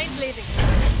 the train's leaving.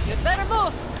 You'd better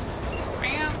move.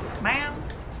 Meow, meow,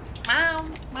 meow,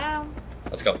 meow.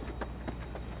 Let's go.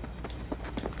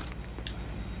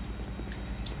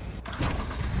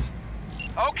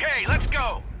 Okay, let's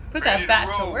go. Put that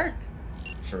bat to work.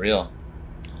 For real.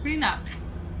 Green up.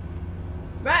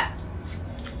 Rat.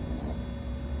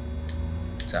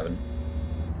 What's happening?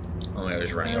 Oh my, I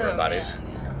was running over bodies. Man,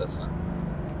 yeah. So that's fun.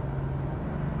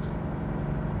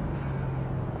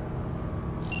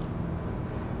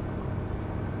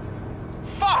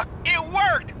 Fuck! It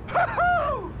worked!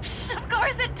 Woohoo! Of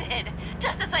course it did.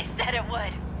 Just as I said it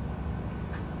would.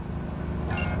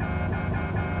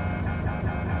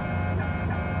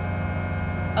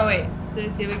 Oh wait,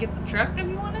 did we get the truck that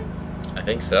we wanted? I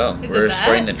think so. Is We're it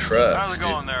escorting that? the trucks. How's it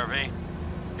going there, V?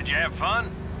 Did you have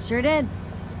fun? Sure did.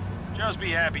 Just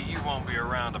be happy you won't be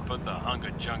around to put the hunk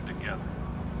of junk together.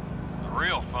 The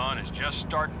real fun is just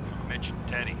starting for Mitch and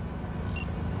Teddy.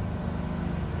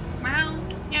 Meow,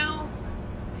 meow.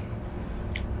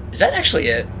 Is that actually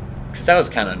it? Because that was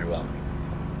kind of underwhelming.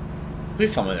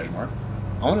 Please tell me there's more.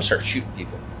 I want to start shooting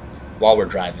people while we're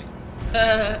driving.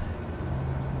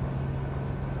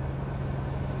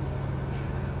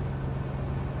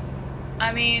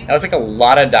 I mean, That was like a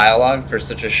lot of dialogue for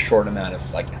such a short amount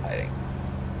of like fighting.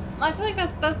 I feel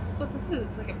like that's what this is.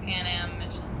 It's like a Pan Am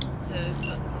mission.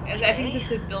 I think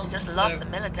this would build Just into lost the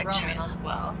Militech romance channel. as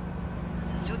well.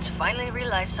 The suits finally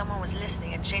realized someone was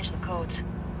listening and changed the codes.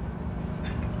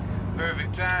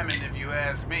 Perfect timing, if you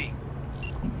ask me.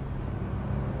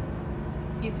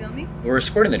 You feel me? We're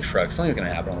escorting the truck. Something's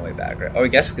gonna happen on the way back, right? Oh, I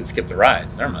guess we could skip the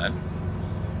rides. Never mind.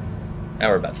 Now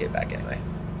we're about to get back anyway.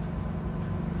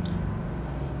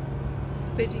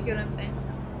 But do you get what I'm saying?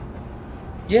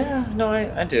 Yeah, no,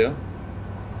 I do.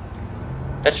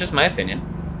 That's just my opinion.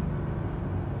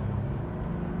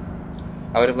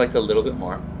 I would have liked a little bit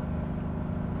more.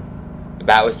 The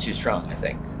bat was too strong, I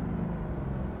think.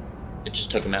 It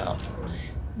just took him out.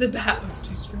 The bat was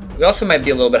too strong. We also might be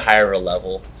a little bit higher of a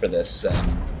level for this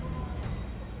than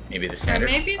maybe the Or standard.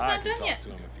 maybe it's I not can done talk yet. to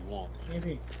him if you want.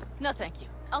 Maybe. No, thank you.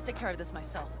 I'll take care of this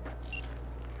myself.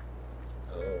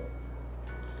 Oh.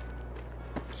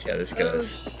 See how this Oh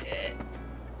goes. shit.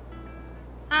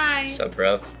 Hi. What's up,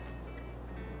 bruv?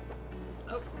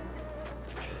 Oh.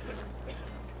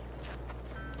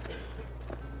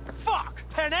 Fuck!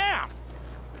 Panam!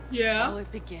 Yeah. So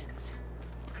it begins.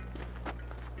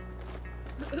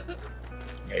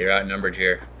 Yeah, you're outnumbered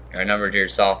here. You're outnumbered here,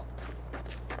 Saul.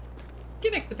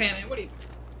 Get next to Pan Am. What do you?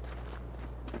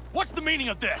 What's the meaning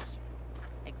of this?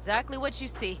 Exactly what you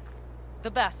see.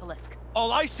 The basilisk.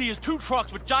 All I see is 2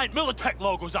 trucks with giant Militech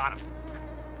logos on them.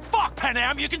 Fuck,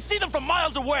 Panam, you can see them from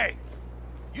miles away.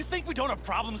 You think we don't have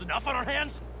problems enough on our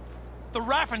hands? The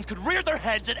Raffens could rear their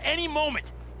heads at any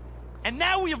moment. And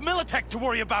now we have Militech to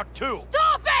worry about too.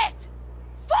 Stop it!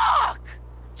 Fuck!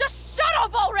 Just shut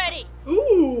up already!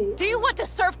 Ooh. Do you want to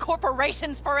serve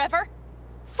corporations forever?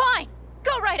 Fine,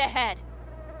 go right ahead.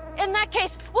 In that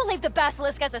case, we'll leave the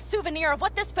basilisk as a souvenir of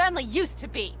what this family used to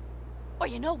be. Or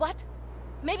you know what?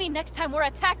 Maybe next time we're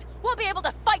attacked, we'll be able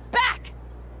to fight back!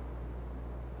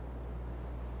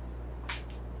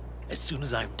 As soon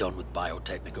as I'm done with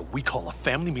Biotechnica, we call a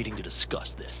family meeting to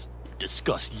discuss this.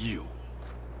 Discuss you.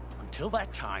 Until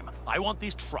that time, I want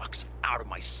these trucks out of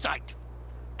my sight.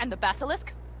 And the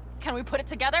basilisk? Can we put it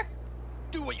together?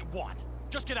 Do what you want.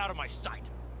 Just get out of my sight.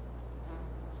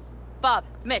 Bob,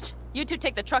 Mitch, you two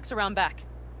take the trucks around back.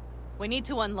 We need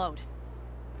to unload.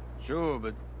 Sure,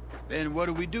 but then what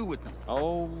do we do with them?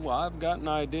 Oh, I've got an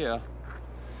idea.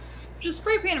 Just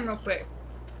spray paint him real quick.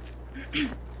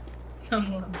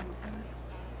 Someone.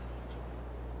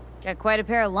 Got quite a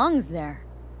pair of lungs there.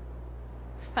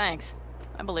 Thanks.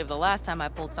 I believe the last time I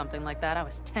pulled something like that, I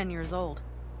was 10 years old.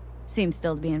 Seems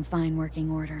still to be in fine working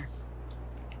order.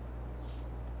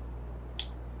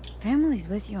 Family's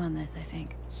with you on this, I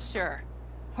think. Sure.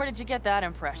 Where did you get that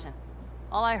impression?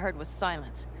 All I heard was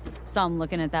silence. Saw him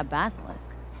looking at that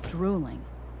basilisk, drooling.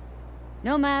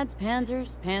 Nomads,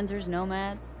 panzers, panzers,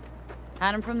 nomads.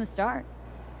 Had him from the start.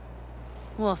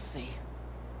 We'll see.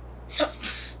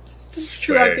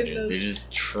 Swear, dude. They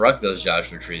just truck those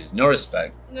Joshua trees. No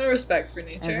respect. No respect for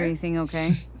nature. Everything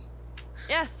okay?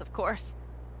 Yes, of course.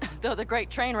 Though the great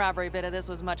train robbery bit of this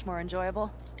was much more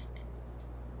enjoyable.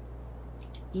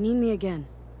 You need me again.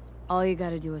 All you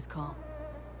gotta do is call.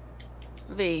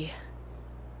 V.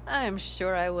 I'm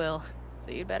sure I will.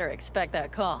 So you'd better expect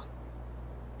that call.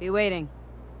 Be waiting.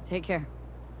 Take care.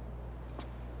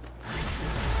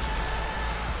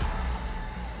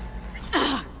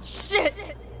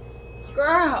 Shit!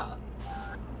 Girl.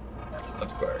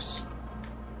 Of course.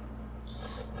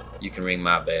 You can ring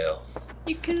my bell.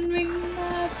 You can ring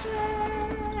my bell.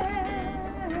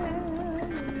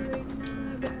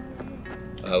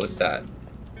 What's that?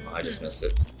 Oh, I just missed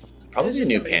it. Probably There's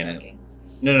the just new somebody Panam. knocking.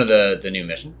 No, the new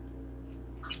mission.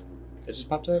 That just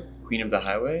popped up. Queen of the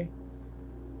Highway.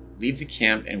 Leave the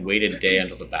camp and wait a day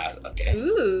until the bath. Okay.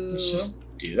 Ooh. Let's just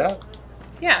do that.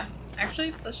 Yeah.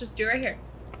 Actually, let's just do it right here.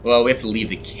 Well, we have to leave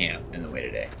the camp and then wait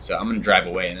a day. So I'm gonna drive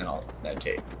away and then I'll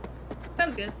meditate.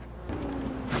 Sounds good.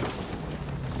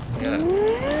 Yeah.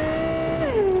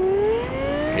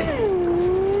 Okay.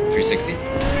 360.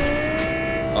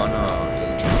 Oh no, it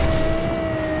doesn't turn.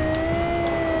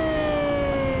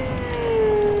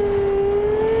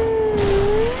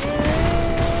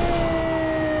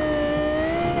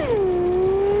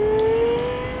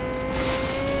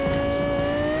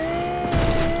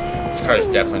 This car is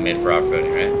definitely made for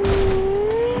off-roading, right?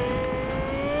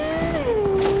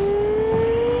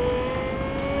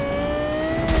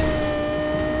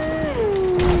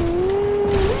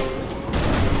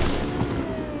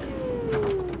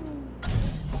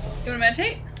 You wanna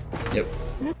meditate? Yep.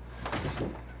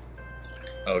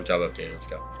 Oh, job update. Let's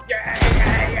go.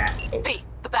 Yeah. Oh. V,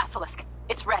 the basilisk.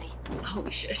 It's ready. Holy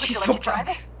shit, Would she's you so like to drive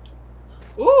pumped.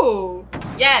 Ooh.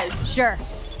 Yes. Sure.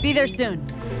 Be there soon.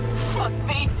 Fuck,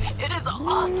 V. It is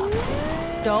awesome.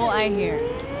 So I hear.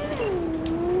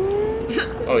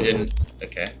 Oh, it didn't.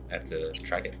 Okay, I have to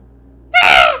track it.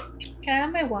 Can I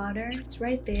have my water? It's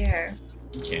right there.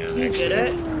 You can't Can you actually. get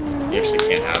it? You actually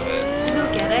can't have it. You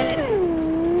don't get it?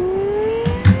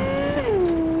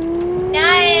 No,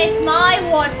 it's my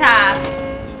water.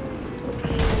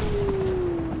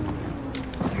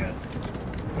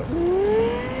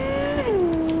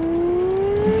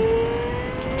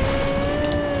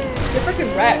 You're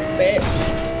freaking wrecked, bitch.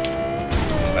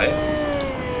 Right?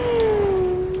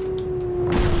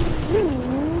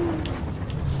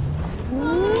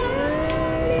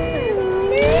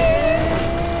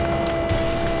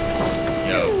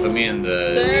 Yo, put me in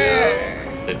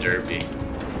the derby.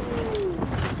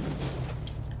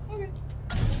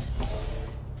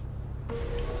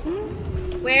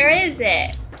 Where is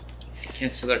it?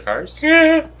 Can't steal their cars?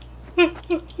 Well,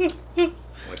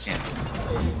 I can't.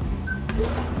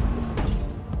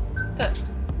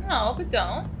 No, but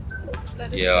don't.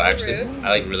 That is Yo, so actually, rude. I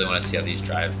like really want to see how these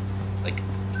drive. Like,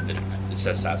 it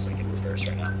says fast like in reverse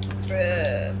right now.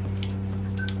 Rude.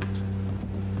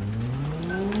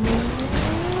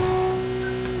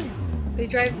 They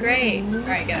drive great.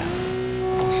 Alright, get out.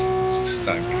 It's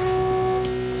stuck.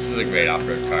 This is a great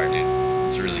off-road car, dude.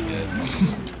 It's really good.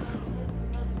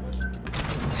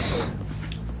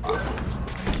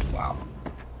 Wow.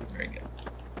 Very good.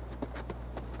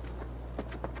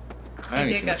 I'm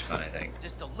having too much fun, I think.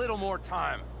 Just a little more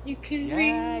time. You can Yeah, ring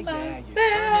yeah, my you're turning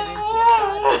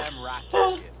bell. into a goddamn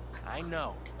rocket ship. I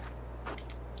know.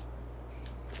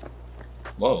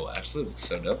 Whoa, actually looks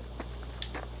so dope.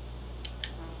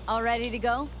 All ready to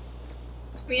go?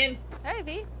 Me in. Hey,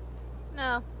 V.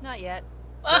 No, not yet.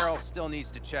 Carol still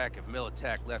needs to check if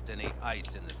Militech left any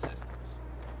ice in the systems.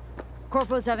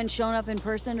 Corpos haven't shown up in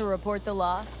person to report the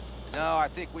loss? No, I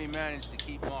think we managed to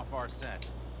keep them off our scent.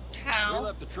 We How?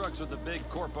 left the trucks with the big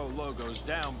Corpo logos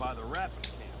down by the rapping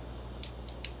camp,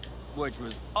 which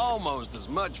was almost as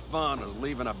much fun as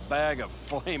leaving a bag of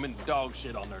flaming dog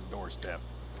shit on their doorstep.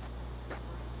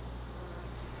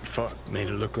 Fuck, made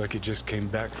it look like he just came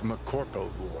back from a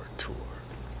Corpo War tour.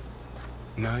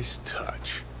 Nice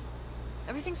touch.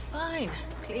 Everything's fine.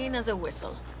 Clean as a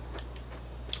whistle.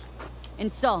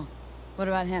 And Saul, what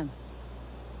about him?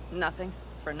 Nothing,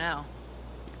 for now.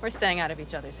 We're staying out of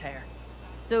each other's hair.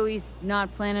 So he's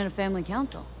not planning a family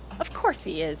council? Of course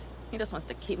he is. He just wants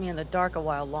to keep me in the dark a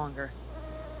while longer.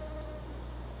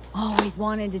 Always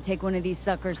wanted to take one of these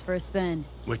suckers for a spin.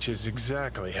 Which is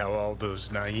exactly how all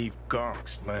those naive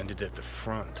gonks landed at the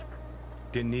front.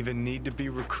 Didn't even need to be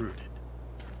recruited.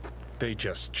 They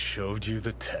just showed you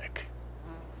the tech.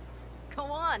 Go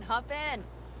on, hop in.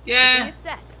 Yes.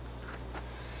 Set.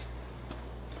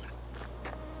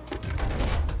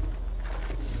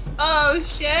 Oh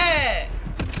shit.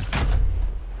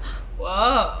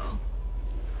 Whoa.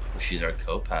 She's our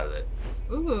co-pilot.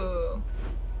 Ooh.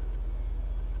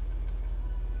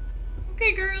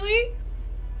 Okay, girly.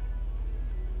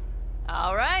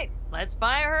 All right, let's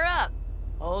fire her up.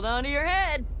 Hold on to your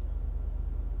head.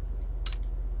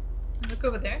 Look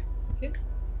over there, too.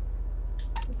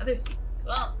 Another seat as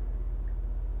well.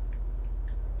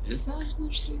 Is that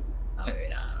another seat? Oh, maybe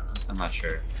not. I don't know. I'm not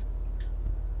sure.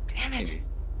 Damn it. Maybe.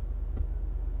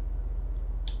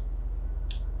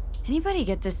 Anybody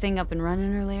get this thing up and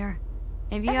running earlier?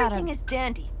 Maybe you Everything oughta... is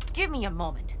dandy. Give me a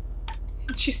moment.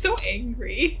 She's so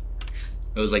angry.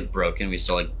 It was like broken. We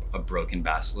saw like a broken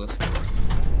basilisk.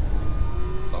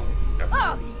 Oh, okay.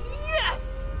 Oh,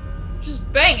 yes!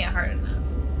 Just bang it hard enough.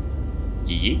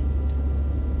 Yee.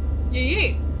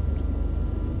 Yee.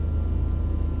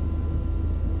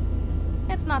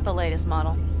 It's not the latest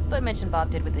model, But Mitch and Bob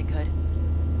did what they could.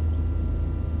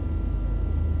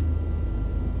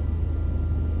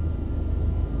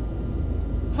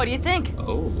 What do you think?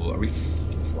 Oh, are we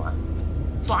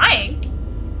flying? Flying?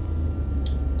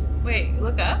 Wait,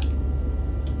 look up?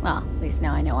 Well, at least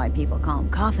now I know why people call them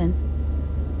coffins.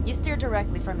 You steer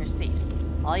directly from your seat.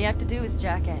 All you have to do is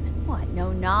jack in. What,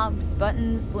 no knobs,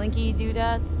 buttons, blinky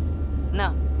doodads?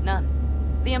 No, none.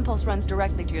 The impulse runs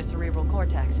directly to your cerebral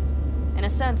cortex. In a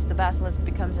sense, the basilisk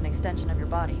becomes an extension of your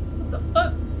body. What the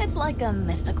fuck? It's like a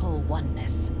mystical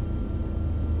oneness.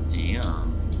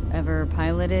 Damn. Ever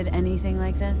piloted anything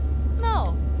like this?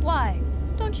 No. Why?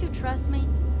 Don't you trust me?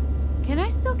 Can I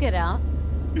still get out?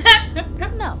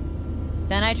 No.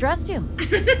 Then I trust you.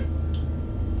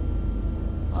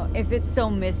 Oh, if it's so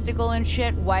mystical and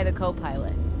shit, why the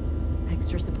co-pilot?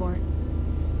 Extra support?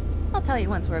 I'll tell you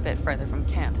once we're a bit further from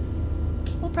camp.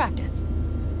 We'll practice.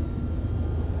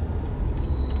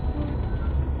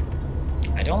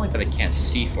 I don't like that I can't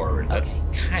see forward. That's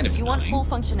kind of If you want annoying.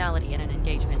 full functionality in an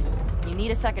engagement, you need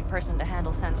a second person to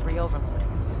handle sensory overload.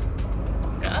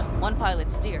 Okay. One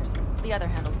pilot steers, the other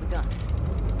handles the gun.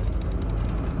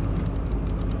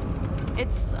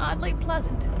 It's oddly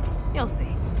pleasant. You'll see.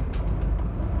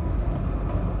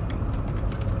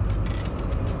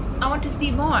 I want to see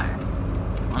more.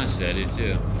 Honestly, I do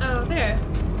too. Oh, there.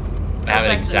 If I have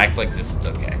it exact like this, it's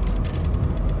okay.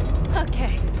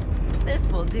 Okay. This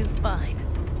will do fine.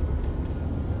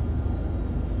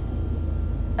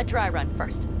 A dry run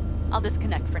first. I'll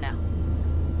disconnect for now.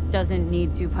 Doesn't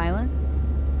need 2 pilots?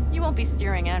 You won't be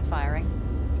steering and firing.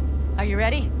 Are you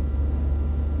ready?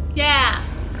 Yeah.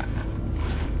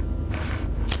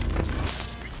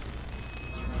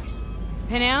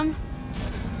 Panam?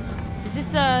 Is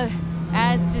this,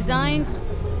 as designed?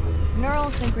 Neural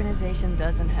synchronization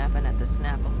doesn't happen at the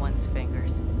snap of one's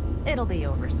fingers. It'll be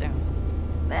over soon.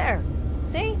 There.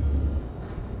 See?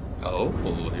 Oh,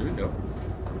 here we go.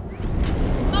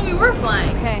 Oh, we were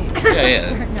flying. Okay. Yeah.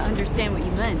 Starting to understand what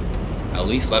you meant. At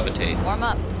least levitates. Warm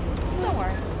up. Don't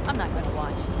worry. I'm not going to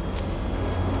watch.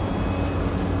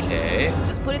 Okay.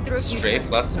 Just put it through a few Strafe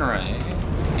turns. left and right.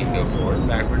 You can go forward and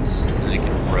backwards, and then it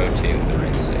can rotate with the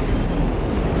right stick.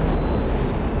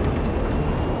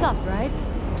 Soft ride.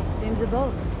 Seems a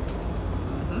boat.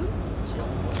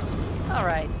 All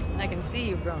right. I can see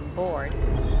you've grown bored.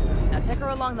 Now take her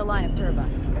along the line of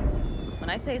turbines. When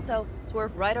I say so,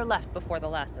 swerve right or left before the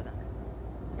last of them.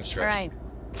 Which All right.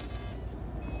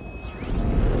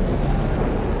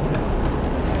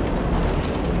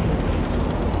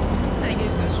 I think you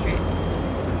just go straight.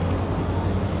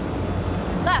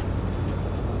 Left.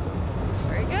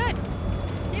 Very good.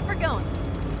 Keep her going.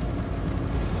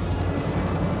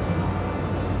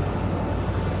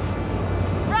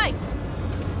 Right.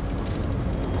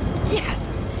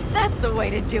 Yes, that's the way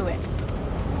to do it.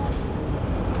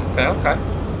 Okay.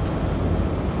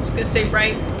 Just gonna say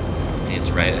right. I think it's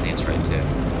right. I think it's right too.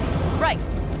 Right.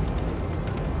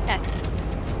 Excellent.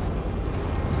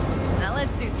 Now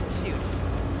let's do some shooting.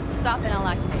 Stop and I'll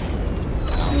activate the system.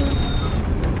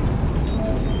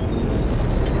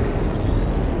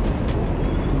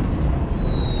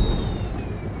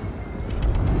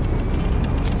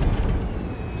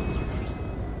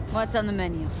 What's on the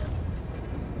menu?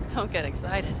 Don't get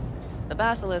excited. The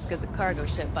Basilisk is a cargo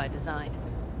ship by design.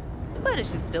 But it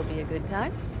should still be a good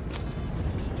time.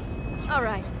 All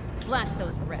right, blast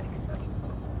those wrecks.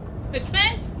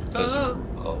 Equipment? Oh.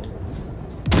 Oh.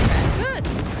 Good.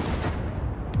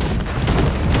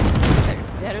 They're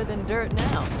better than dirt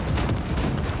now.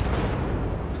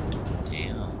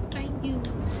 Damn. Thank you.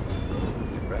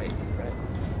 Right.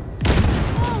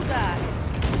 Bullseye.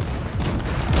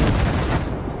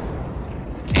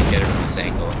 Can't get it from this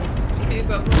angle. Here you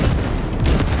go.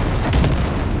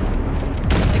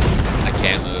 I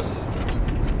can't move.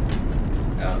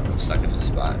 Oh, I'm stuck in this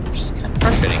spot, which is kind of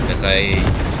frustrating because I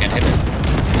can't hit it.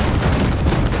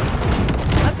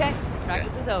 Okay,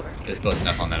 practice is over. It's close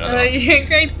enough on that other Oh, one. you're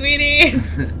great, sweetie.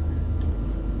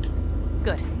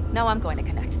 Good. Now I'm going to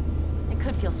connect. It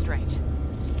could feel strange.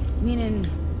 Meaning,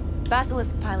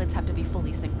 Basilisk pilots have to be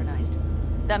fully synchronized.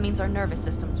 That means our nervous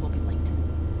systems will be linked.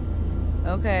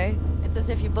 okay. It's as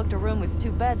if you booked a room with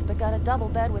 2 beds, but got a double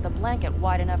bed with a blanket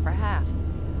wide enough for half.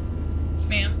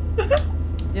 Ma'am.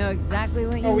 Know exactly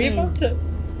what you Are we mean. about to?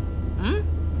 Hmm?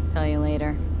 Tell you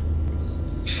later.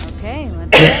 Okay,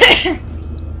 let's go.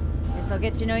 Guess I'll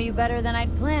get to know you better than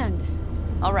I'd planned.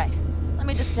 All right. Let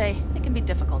me just say, it can be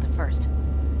difficult at first.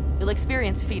 You'll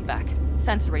experience feedback,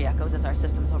 sensory echoes as our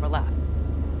systems overlap.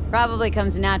 Probably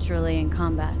comes naturally in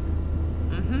combat.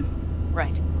 Mm-hmm.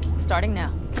 Right. Starting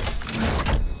now.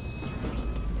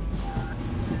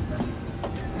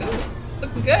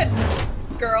 Good.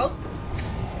 Girls.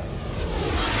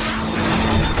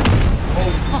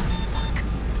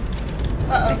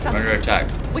 Uh-oh. Under attack.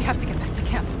 We have to get back to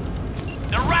camp.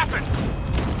 They're rapid.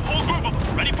 Whole group of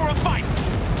them, ready for a fight.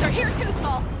 They're here too,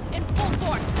 Saul. In full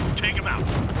force. Take them out.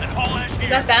 Then haul ass here. Is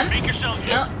that them? Make yourself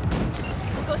No.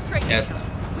 We'll go straight Yes, to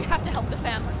them. We have to help the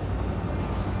family.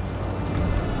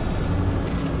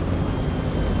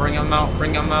 Bring them out.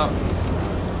 Bring them out.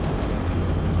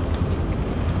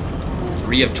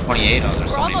 3 of 28. Oh, there's We're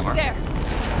so many almost more. there.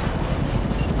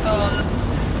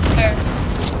 There.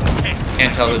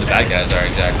 Can't tell who the bad guys are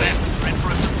exactly.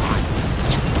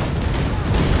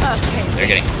 Okay. They're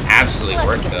getting absolutely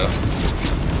worked though.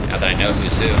 Now that I know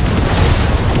who's who.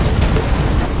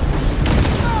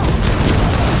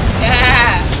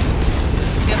 Yeah.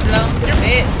 Get blown to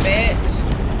bits,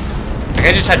 bitch. The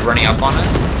guy just tried running up on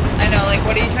us. I know, like,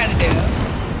 what are you trying to do?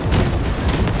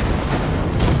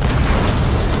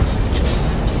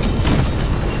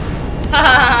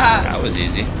 That was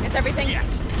easy. Is everything? Yeah.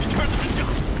 You turned them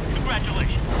into.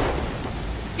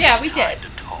 Congratulations. Yeah, we did.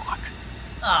 Time to talk.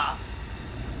 Aw.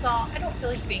 Saul, I don't feel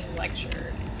like being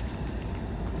lectured.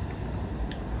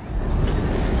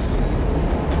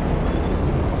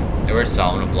 They were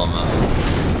Saul to blow them up.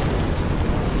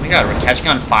 Oh my god, we're catching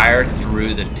on fire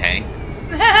through the tank.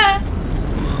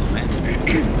 Oh, man.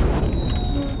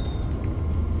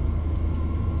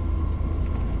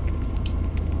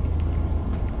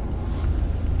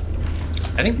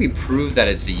 I think we proved that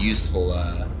it's a useful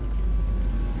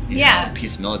you Yeah. know,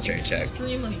 piece of military tech.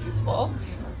 Extremely useful.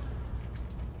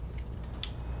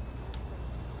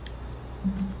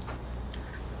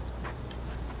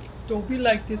 Don't be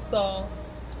like this, Saul.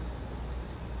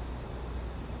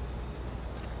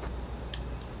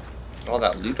 All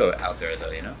that loot out there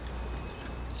though, you know?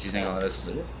 Do you think all this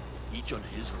loot? Each on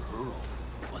his or her own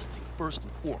must think first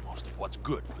and foremost of what's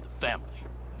good for the family.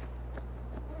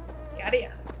 Yada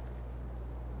yada.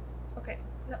 Okay.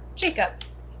 No, Jacob.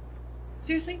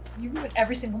 Seriously? You ruin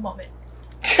every single moment.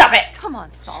 Stop it! Come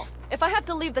on, Saul. If I have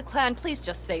to leave the clan, please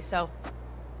just say so.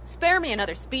 Spare me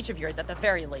another speech of yours at the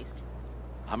very least.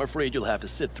 I'm afraid you'll have to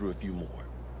sit through a few more.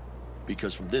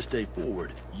 Because from this day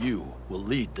forward, you will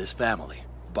lead this family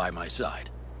by my side.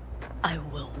 I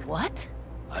will what?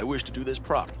 I wish to do this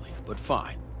properly, but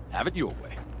fine. Have it your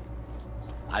way.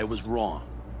 I was wrong.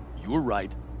 You were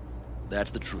right.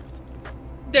 That's the truth.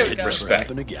 There we It go. never Respect.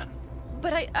 happen again.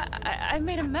 But I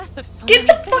made a mess of so Get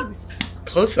many the fuck- things.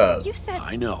 Close up. You said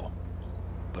I know.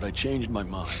 But I changed my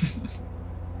mind.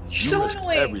 You're so risked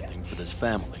annoying. everything for this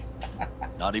family.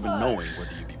 Not even knowing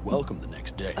whether you'd be welcome the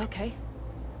next day. Okay.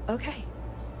 Okay.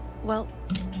 Well,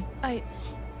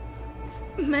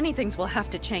 many things will have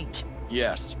to change.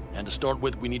 Yes, and to start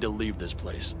with, we need to leave this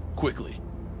place. Quickly.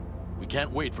 We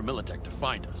can't wait for Militech to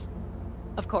find us.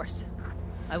 Of course.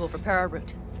 I will prepare our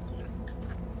route.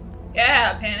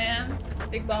 Yeah, Panam.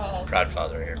 Big balls. Proud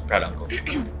father here. Proud uncle.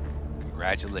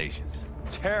 Congratulations.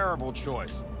 Terrible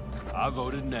choice. I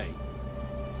voted nay.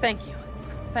 Thank you.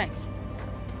 Thanks.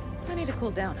 I need to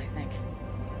cool down, I think.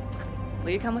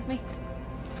 Will you come with me?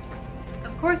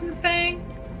 Of course, Mustang.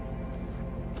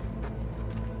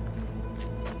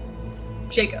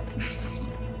 Jacob.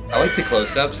 I like the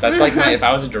close-ups. That's like my, if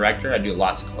I was a director, I'd do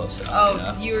lots of close-ups.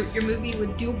 Oh, you know? your movie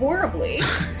would do horribly.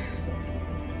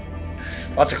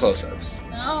 Lots of close-ups.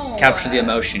 No. Capture the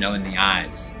emotion, you know, in the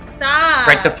eyes. Stop.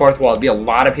 Break the fourth wall. It'd be a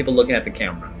lot of people looking at the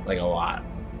camera. Like a lot.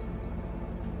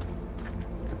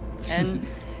 An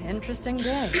interesting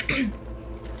day.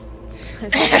 I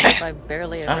feel as if I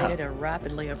barely Stop. evaded a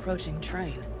rapidly approaching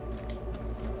train.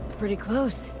 It's pretty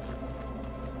close.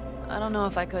 I don't know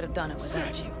if I could have done it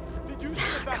without you. Did you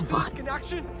see the Come on. basilisk in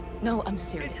action? No, I'm It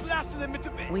serious. blasted them into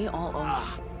bits. We all owe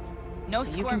you. No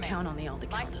So you can count on the Lie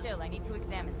Aldecaldas. still, I need to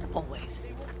examine them. Always.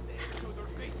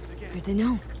 Good to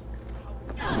know.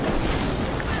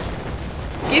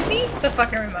 Give me the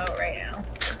fucking remote right now.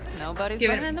 Nobody's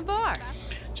Give it- behind the bar.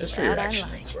 Just for your That I reaction,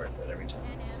 like. it's worth it every time.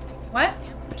 What?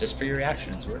 Just for your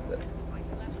reaction, it's worth it.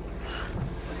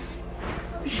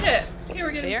 Oh shit. Okay,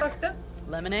 we're getting Beer? fucked up.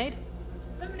 Lemonade?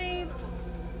 Lemonade.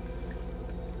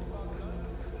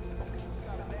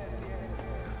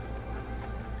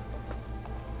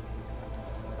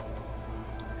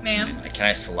 Ma'am. Can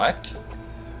I select?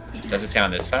 Does this guy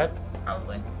on this side?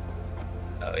 Probably.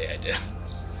 Oh yeah, I do.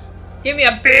 Give me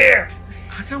a beer.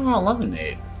 I kind of want a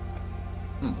lemonade.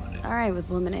 All right with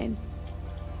lemonade.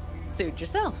 Suit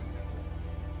yourself.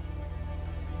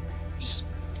 Just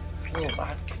put a little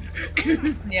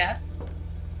vodka. Yeah.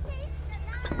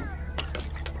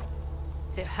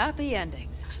 To happy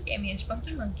endings. She gave me a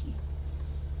spunky monkey.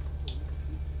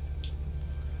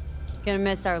 Gonna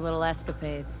miss our little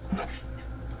escapades.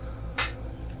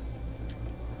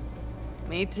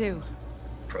 Me too.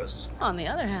 Prost. On the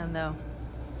other hand, though,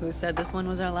 who said this one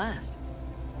was our last?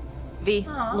 V,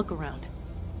 Aw. look around.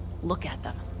 Look at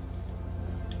them.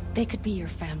 They could be your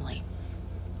family.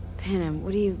 Panam,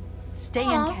 what do you... Stay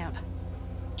Aw. in camp.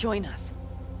 Join us.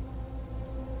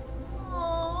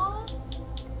 Aww.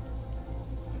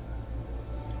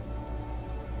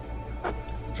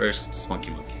 First,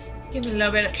 Smoky Monkey. Give me a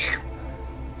little bit of...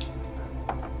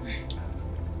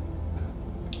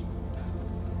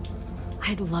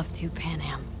 I'd love to,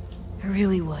 Panam. I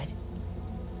really would.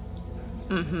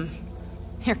 Mm-hmm.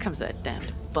 Here comes that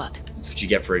damned butt. That's what you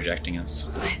get for rejecting us.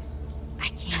 But I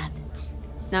can't.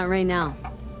 Not right now.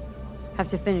 Have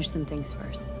to finish some things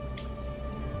first.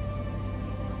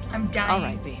 I'm dying. All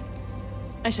right, V.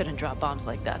 I shouldn't drop bombs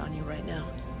like that on you right now.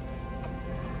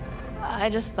 I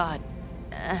just thought...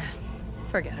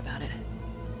 forget about it.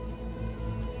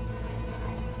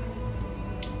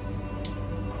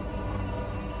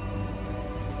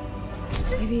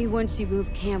 Maybe once you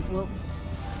move camp, we'll...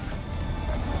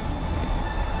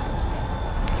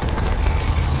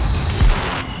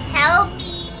 Help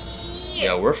me!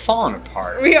 Yeah, we're falling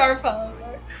apart. We are falling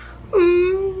apart.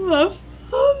 We're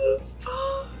falling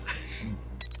apart.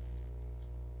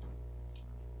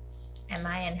 Am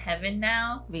I in heaven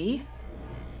now? V?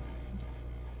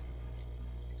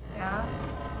 Yeah.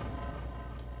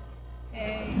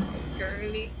 Hey,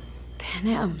 girly.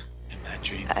 Panam, In that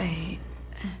dream.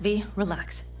 V,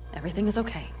 relax. Everything is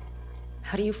okay.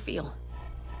 How do you feel?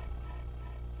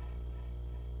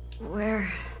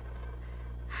 Where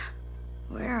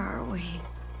are we?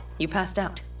 You passed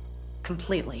out.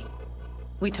 Completely.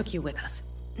 We took you with us.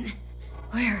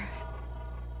 Where?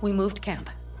 We moved camp.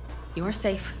 You are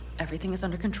safe. Everything is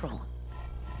under control.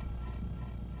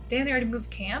 Damn, they already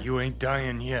moved camp? You ain't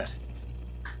dying yet.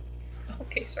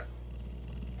 Okay, sir.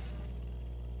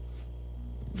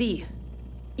 V,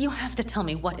 you have to tell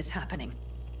me what is happening.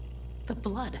 The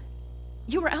blood.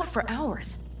 You were out for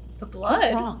hours. The blood?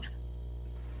 What's wrong?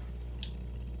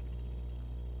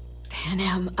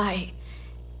 Panam,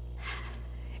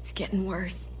 it's getting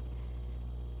worse.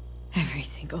 Every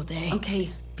single day. Okay,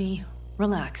 V,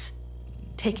 relax.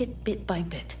 Take it bit by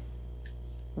bit.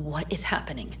 What is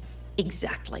happening?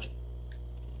 Exactly.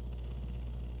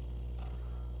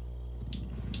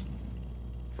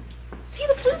 See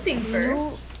the blue thing You know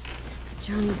first.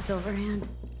 Johnny Silverhand?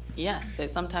 Yes, they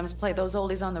sometimes play those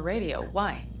oldies on the radio.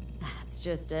 Why? That's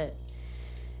just it.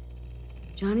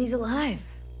 Johnny's alive.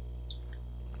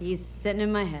 He's sitting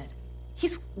in my head.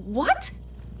 He's what?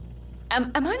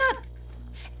 Am I not...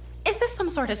 Is this some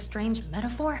sort of strange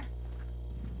metaphor?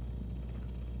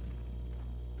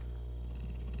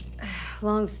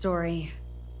 Long story.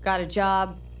 Got a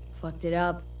job, fucked it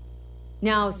up.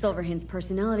 Now Silverhand's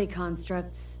personality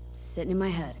construct's sitting in my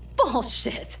head.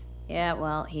 Bullshit! Yeah,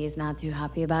 well, he's not too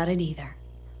happy about it either.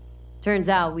 Turns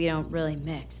out we don't really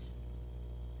mix.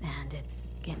 And it's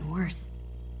getting worse.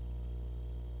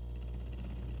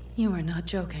 You are not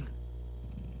joking.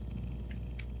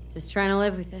 Just trying to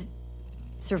live with it.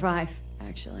 Survive,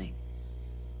 actually.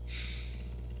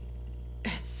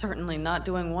 It's certainly not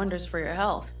doing wonders for your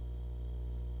health.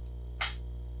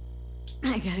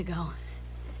 I gotta go.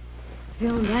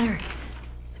 Feeling better.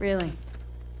 Really.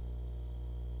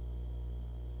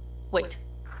 Wait.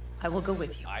 I will go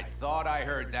with you. I thought I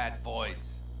heard that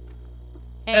voice.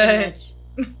 Hey, Mitch.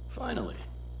 Finally.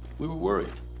 We were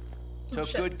worried.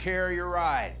 Took good care of your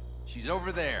ride. She's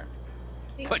over there.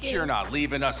 Thank But you. you're not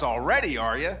leaving us already,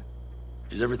 are you?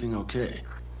 Is everything okay?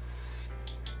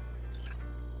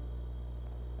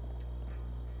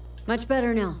 Much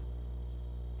better now.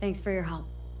 Thanks for your help.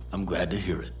 I'm glad to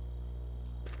hear it.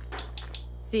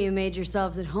 See, you made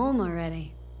yourselves at home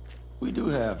already. We do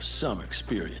have some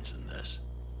experience in this.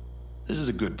 This is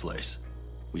a good place.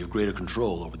 We have greater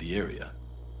control over the area.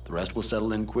 The rest will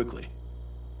settle in quickly.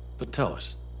 But tell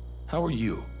us, how are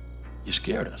you? You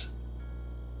scared us.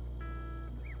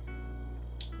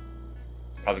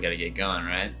 Probably gotta get going,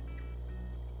 right?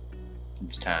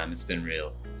 It's time. It's been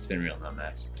real. It's been real, no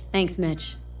mess. Thanks,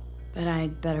 Mitch. But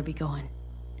I'd better be going.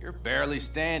 You're barely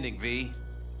standing, V.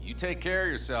 You take care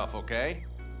of yourself, okay?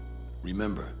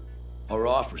 Remember, our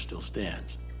offer still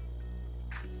stands.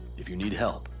 If you need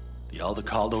help, the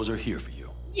Aldecaldos are here for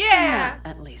you. Yeah!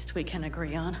 That, at least we can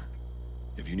agree on.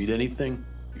 If you need anything,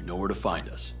 you know where to find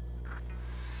us.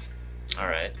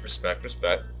 Alright, respect,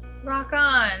 respect. Rock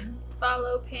on.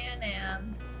 Follow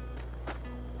Panam.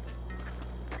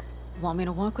 Want me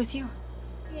to walk with you?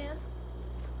 Yes.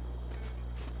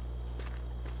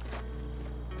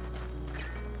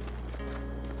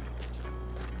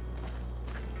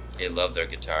 They love their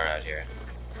guitar out here.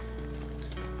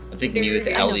 I think me with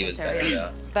the I know LD this was better area.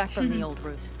 though. Back from the old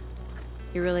roots.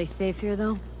 You're really safe here,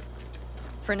 though?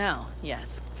 For now,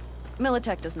 yes.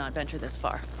 Militech does not venture this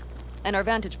far. And our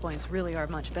vantage points really are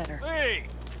much better. Hey!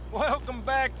 Welcome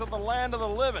back to the land of the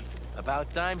living.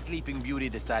 About time Sleeping Beauty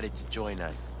decided to join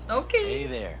us. Okay. Hey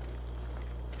there.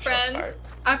 Friends,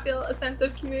 I feel a sense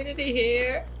of community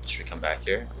here. Should we come back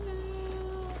here?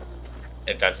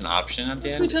 If that's an option at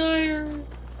the end? Retire.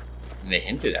 And they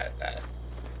hinted at that.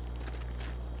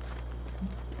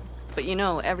 But you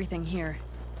know, everything here,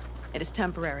 it is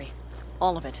temporary.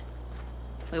 All of it.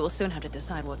 We will soon have to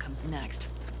decide what comes next.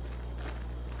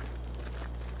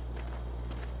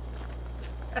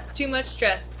 That's too much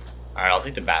stress. Alright, I'll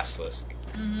take the basilisk.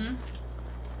 Mm-hmm.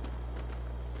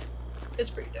 It's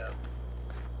pretty dope.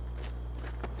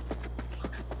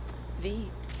 V.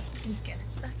 It's good.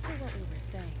 Back to what we were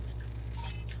saying.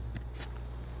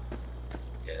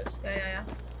 Yes. Yeah.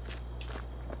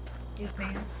 Yes,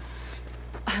 ma'am.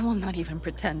 I will not even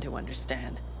pretend to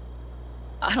understand.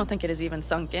 I don't think it has even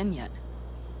sunk in yet.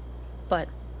 But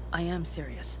I am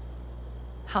serious.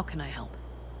 How can I help?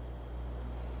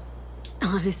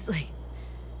 Honestly,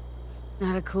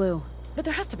 not a clue. But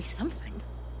there has to be something.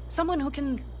 Someone who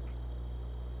can...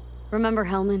 Remember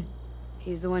Hellman?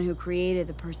 He's the one who created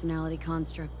the personality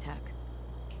construct tech.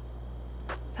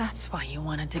 That's why you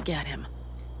wanted to get him.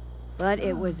 But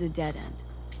it was a dead end.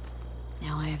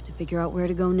 Now I have to figure out where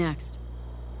to go next.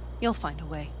 You'll find a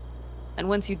way. And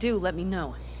once you do, let me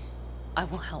know. I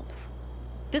will help.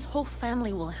 This whole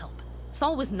family will help.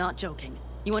 Saul was not joking.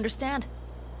 You understand?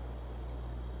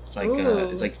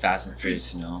 It's like Fast and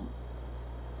Furious, you know?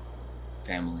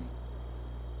 Family.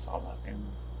 It's all about family.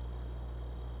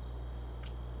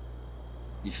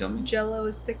 You feel me? Jello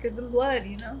is thicker than blood,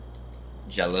 you know?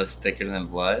 Jello's thicker than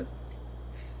blood?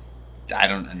 I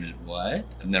don't what?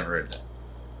 I've never heard that.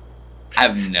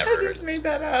 I've never I heard just made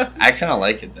that up. I kind of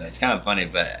like it though. It's kind of funny,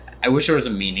 but I wish there was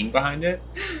a meaning behind it.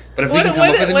 But if we can come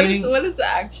up with a meaning... What is the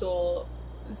actual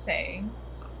saying?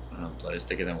 I don't know, blood is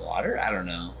thicker than water? I don't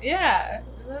know. Yeah.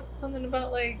 Is that something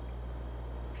about like...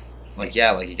 Like,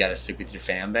 yeah, like you gotta stick with your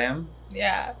fam bam?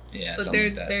 Yeah. Yeah, but something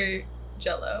like that. They're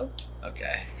Jello.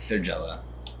 Okay. They're Jello.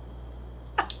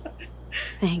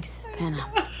 Thanks,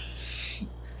 Panam.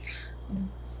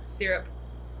 Syrup.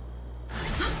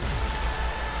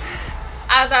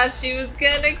 I thought she was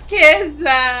gonna kiss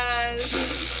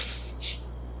us.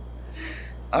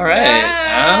 All right.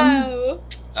 Wow.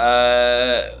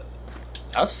 That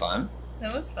was fun.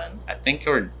 That was fun. I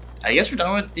guess we're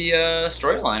done with the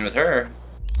storyline with her.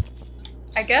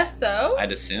 I guess so.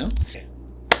 I'd assume.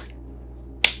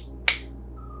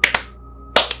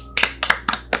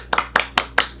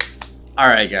 All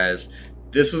right, guys.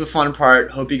 This was a fun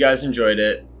part. Hope you guys enjoyed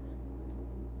it.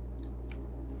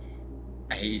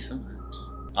 I hate you so much.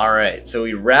 All right, so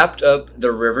we wrapped up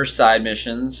the Riverside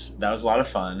missions. That was a lot of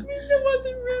fun. It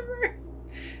wasn't River.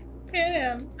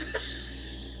 Panam.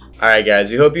 All right,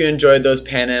 guys. We hope you enjoyed those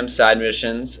Panam side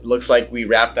missions. Looks like we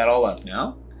wrapped that all up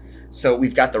now. So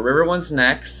we've got the river ones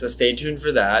next, so stay tuned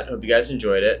for that. Hope you guys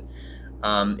enjoyed it.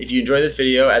 If you enjoyed this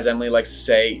video, as Emily likes to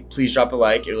say, please drop a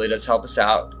like. It really does help us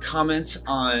out. Comment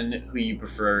on who you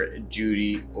prefer,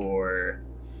 Judy or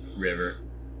River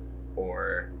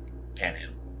or Panam.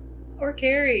 Or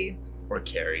Carrie. Or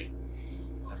Carrie.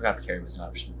 I forgot Carrie was an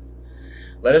option.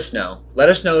 Let us know. Let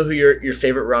us know who your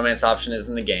favorite romance option is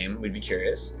in the game. We'd be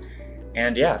curious.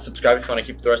 And yeah, subscribe if you want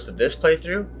to keep the rest of this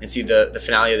playthrough and see the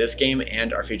finale of this game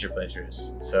and our future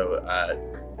playthroughs. So,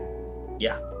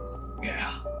 yeah.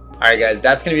 Yeah. All right, guys,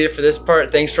 that's going to be it for this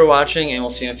part. Thanks for watching, and we'll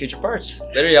see you in future parts.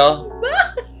 Later, y'all.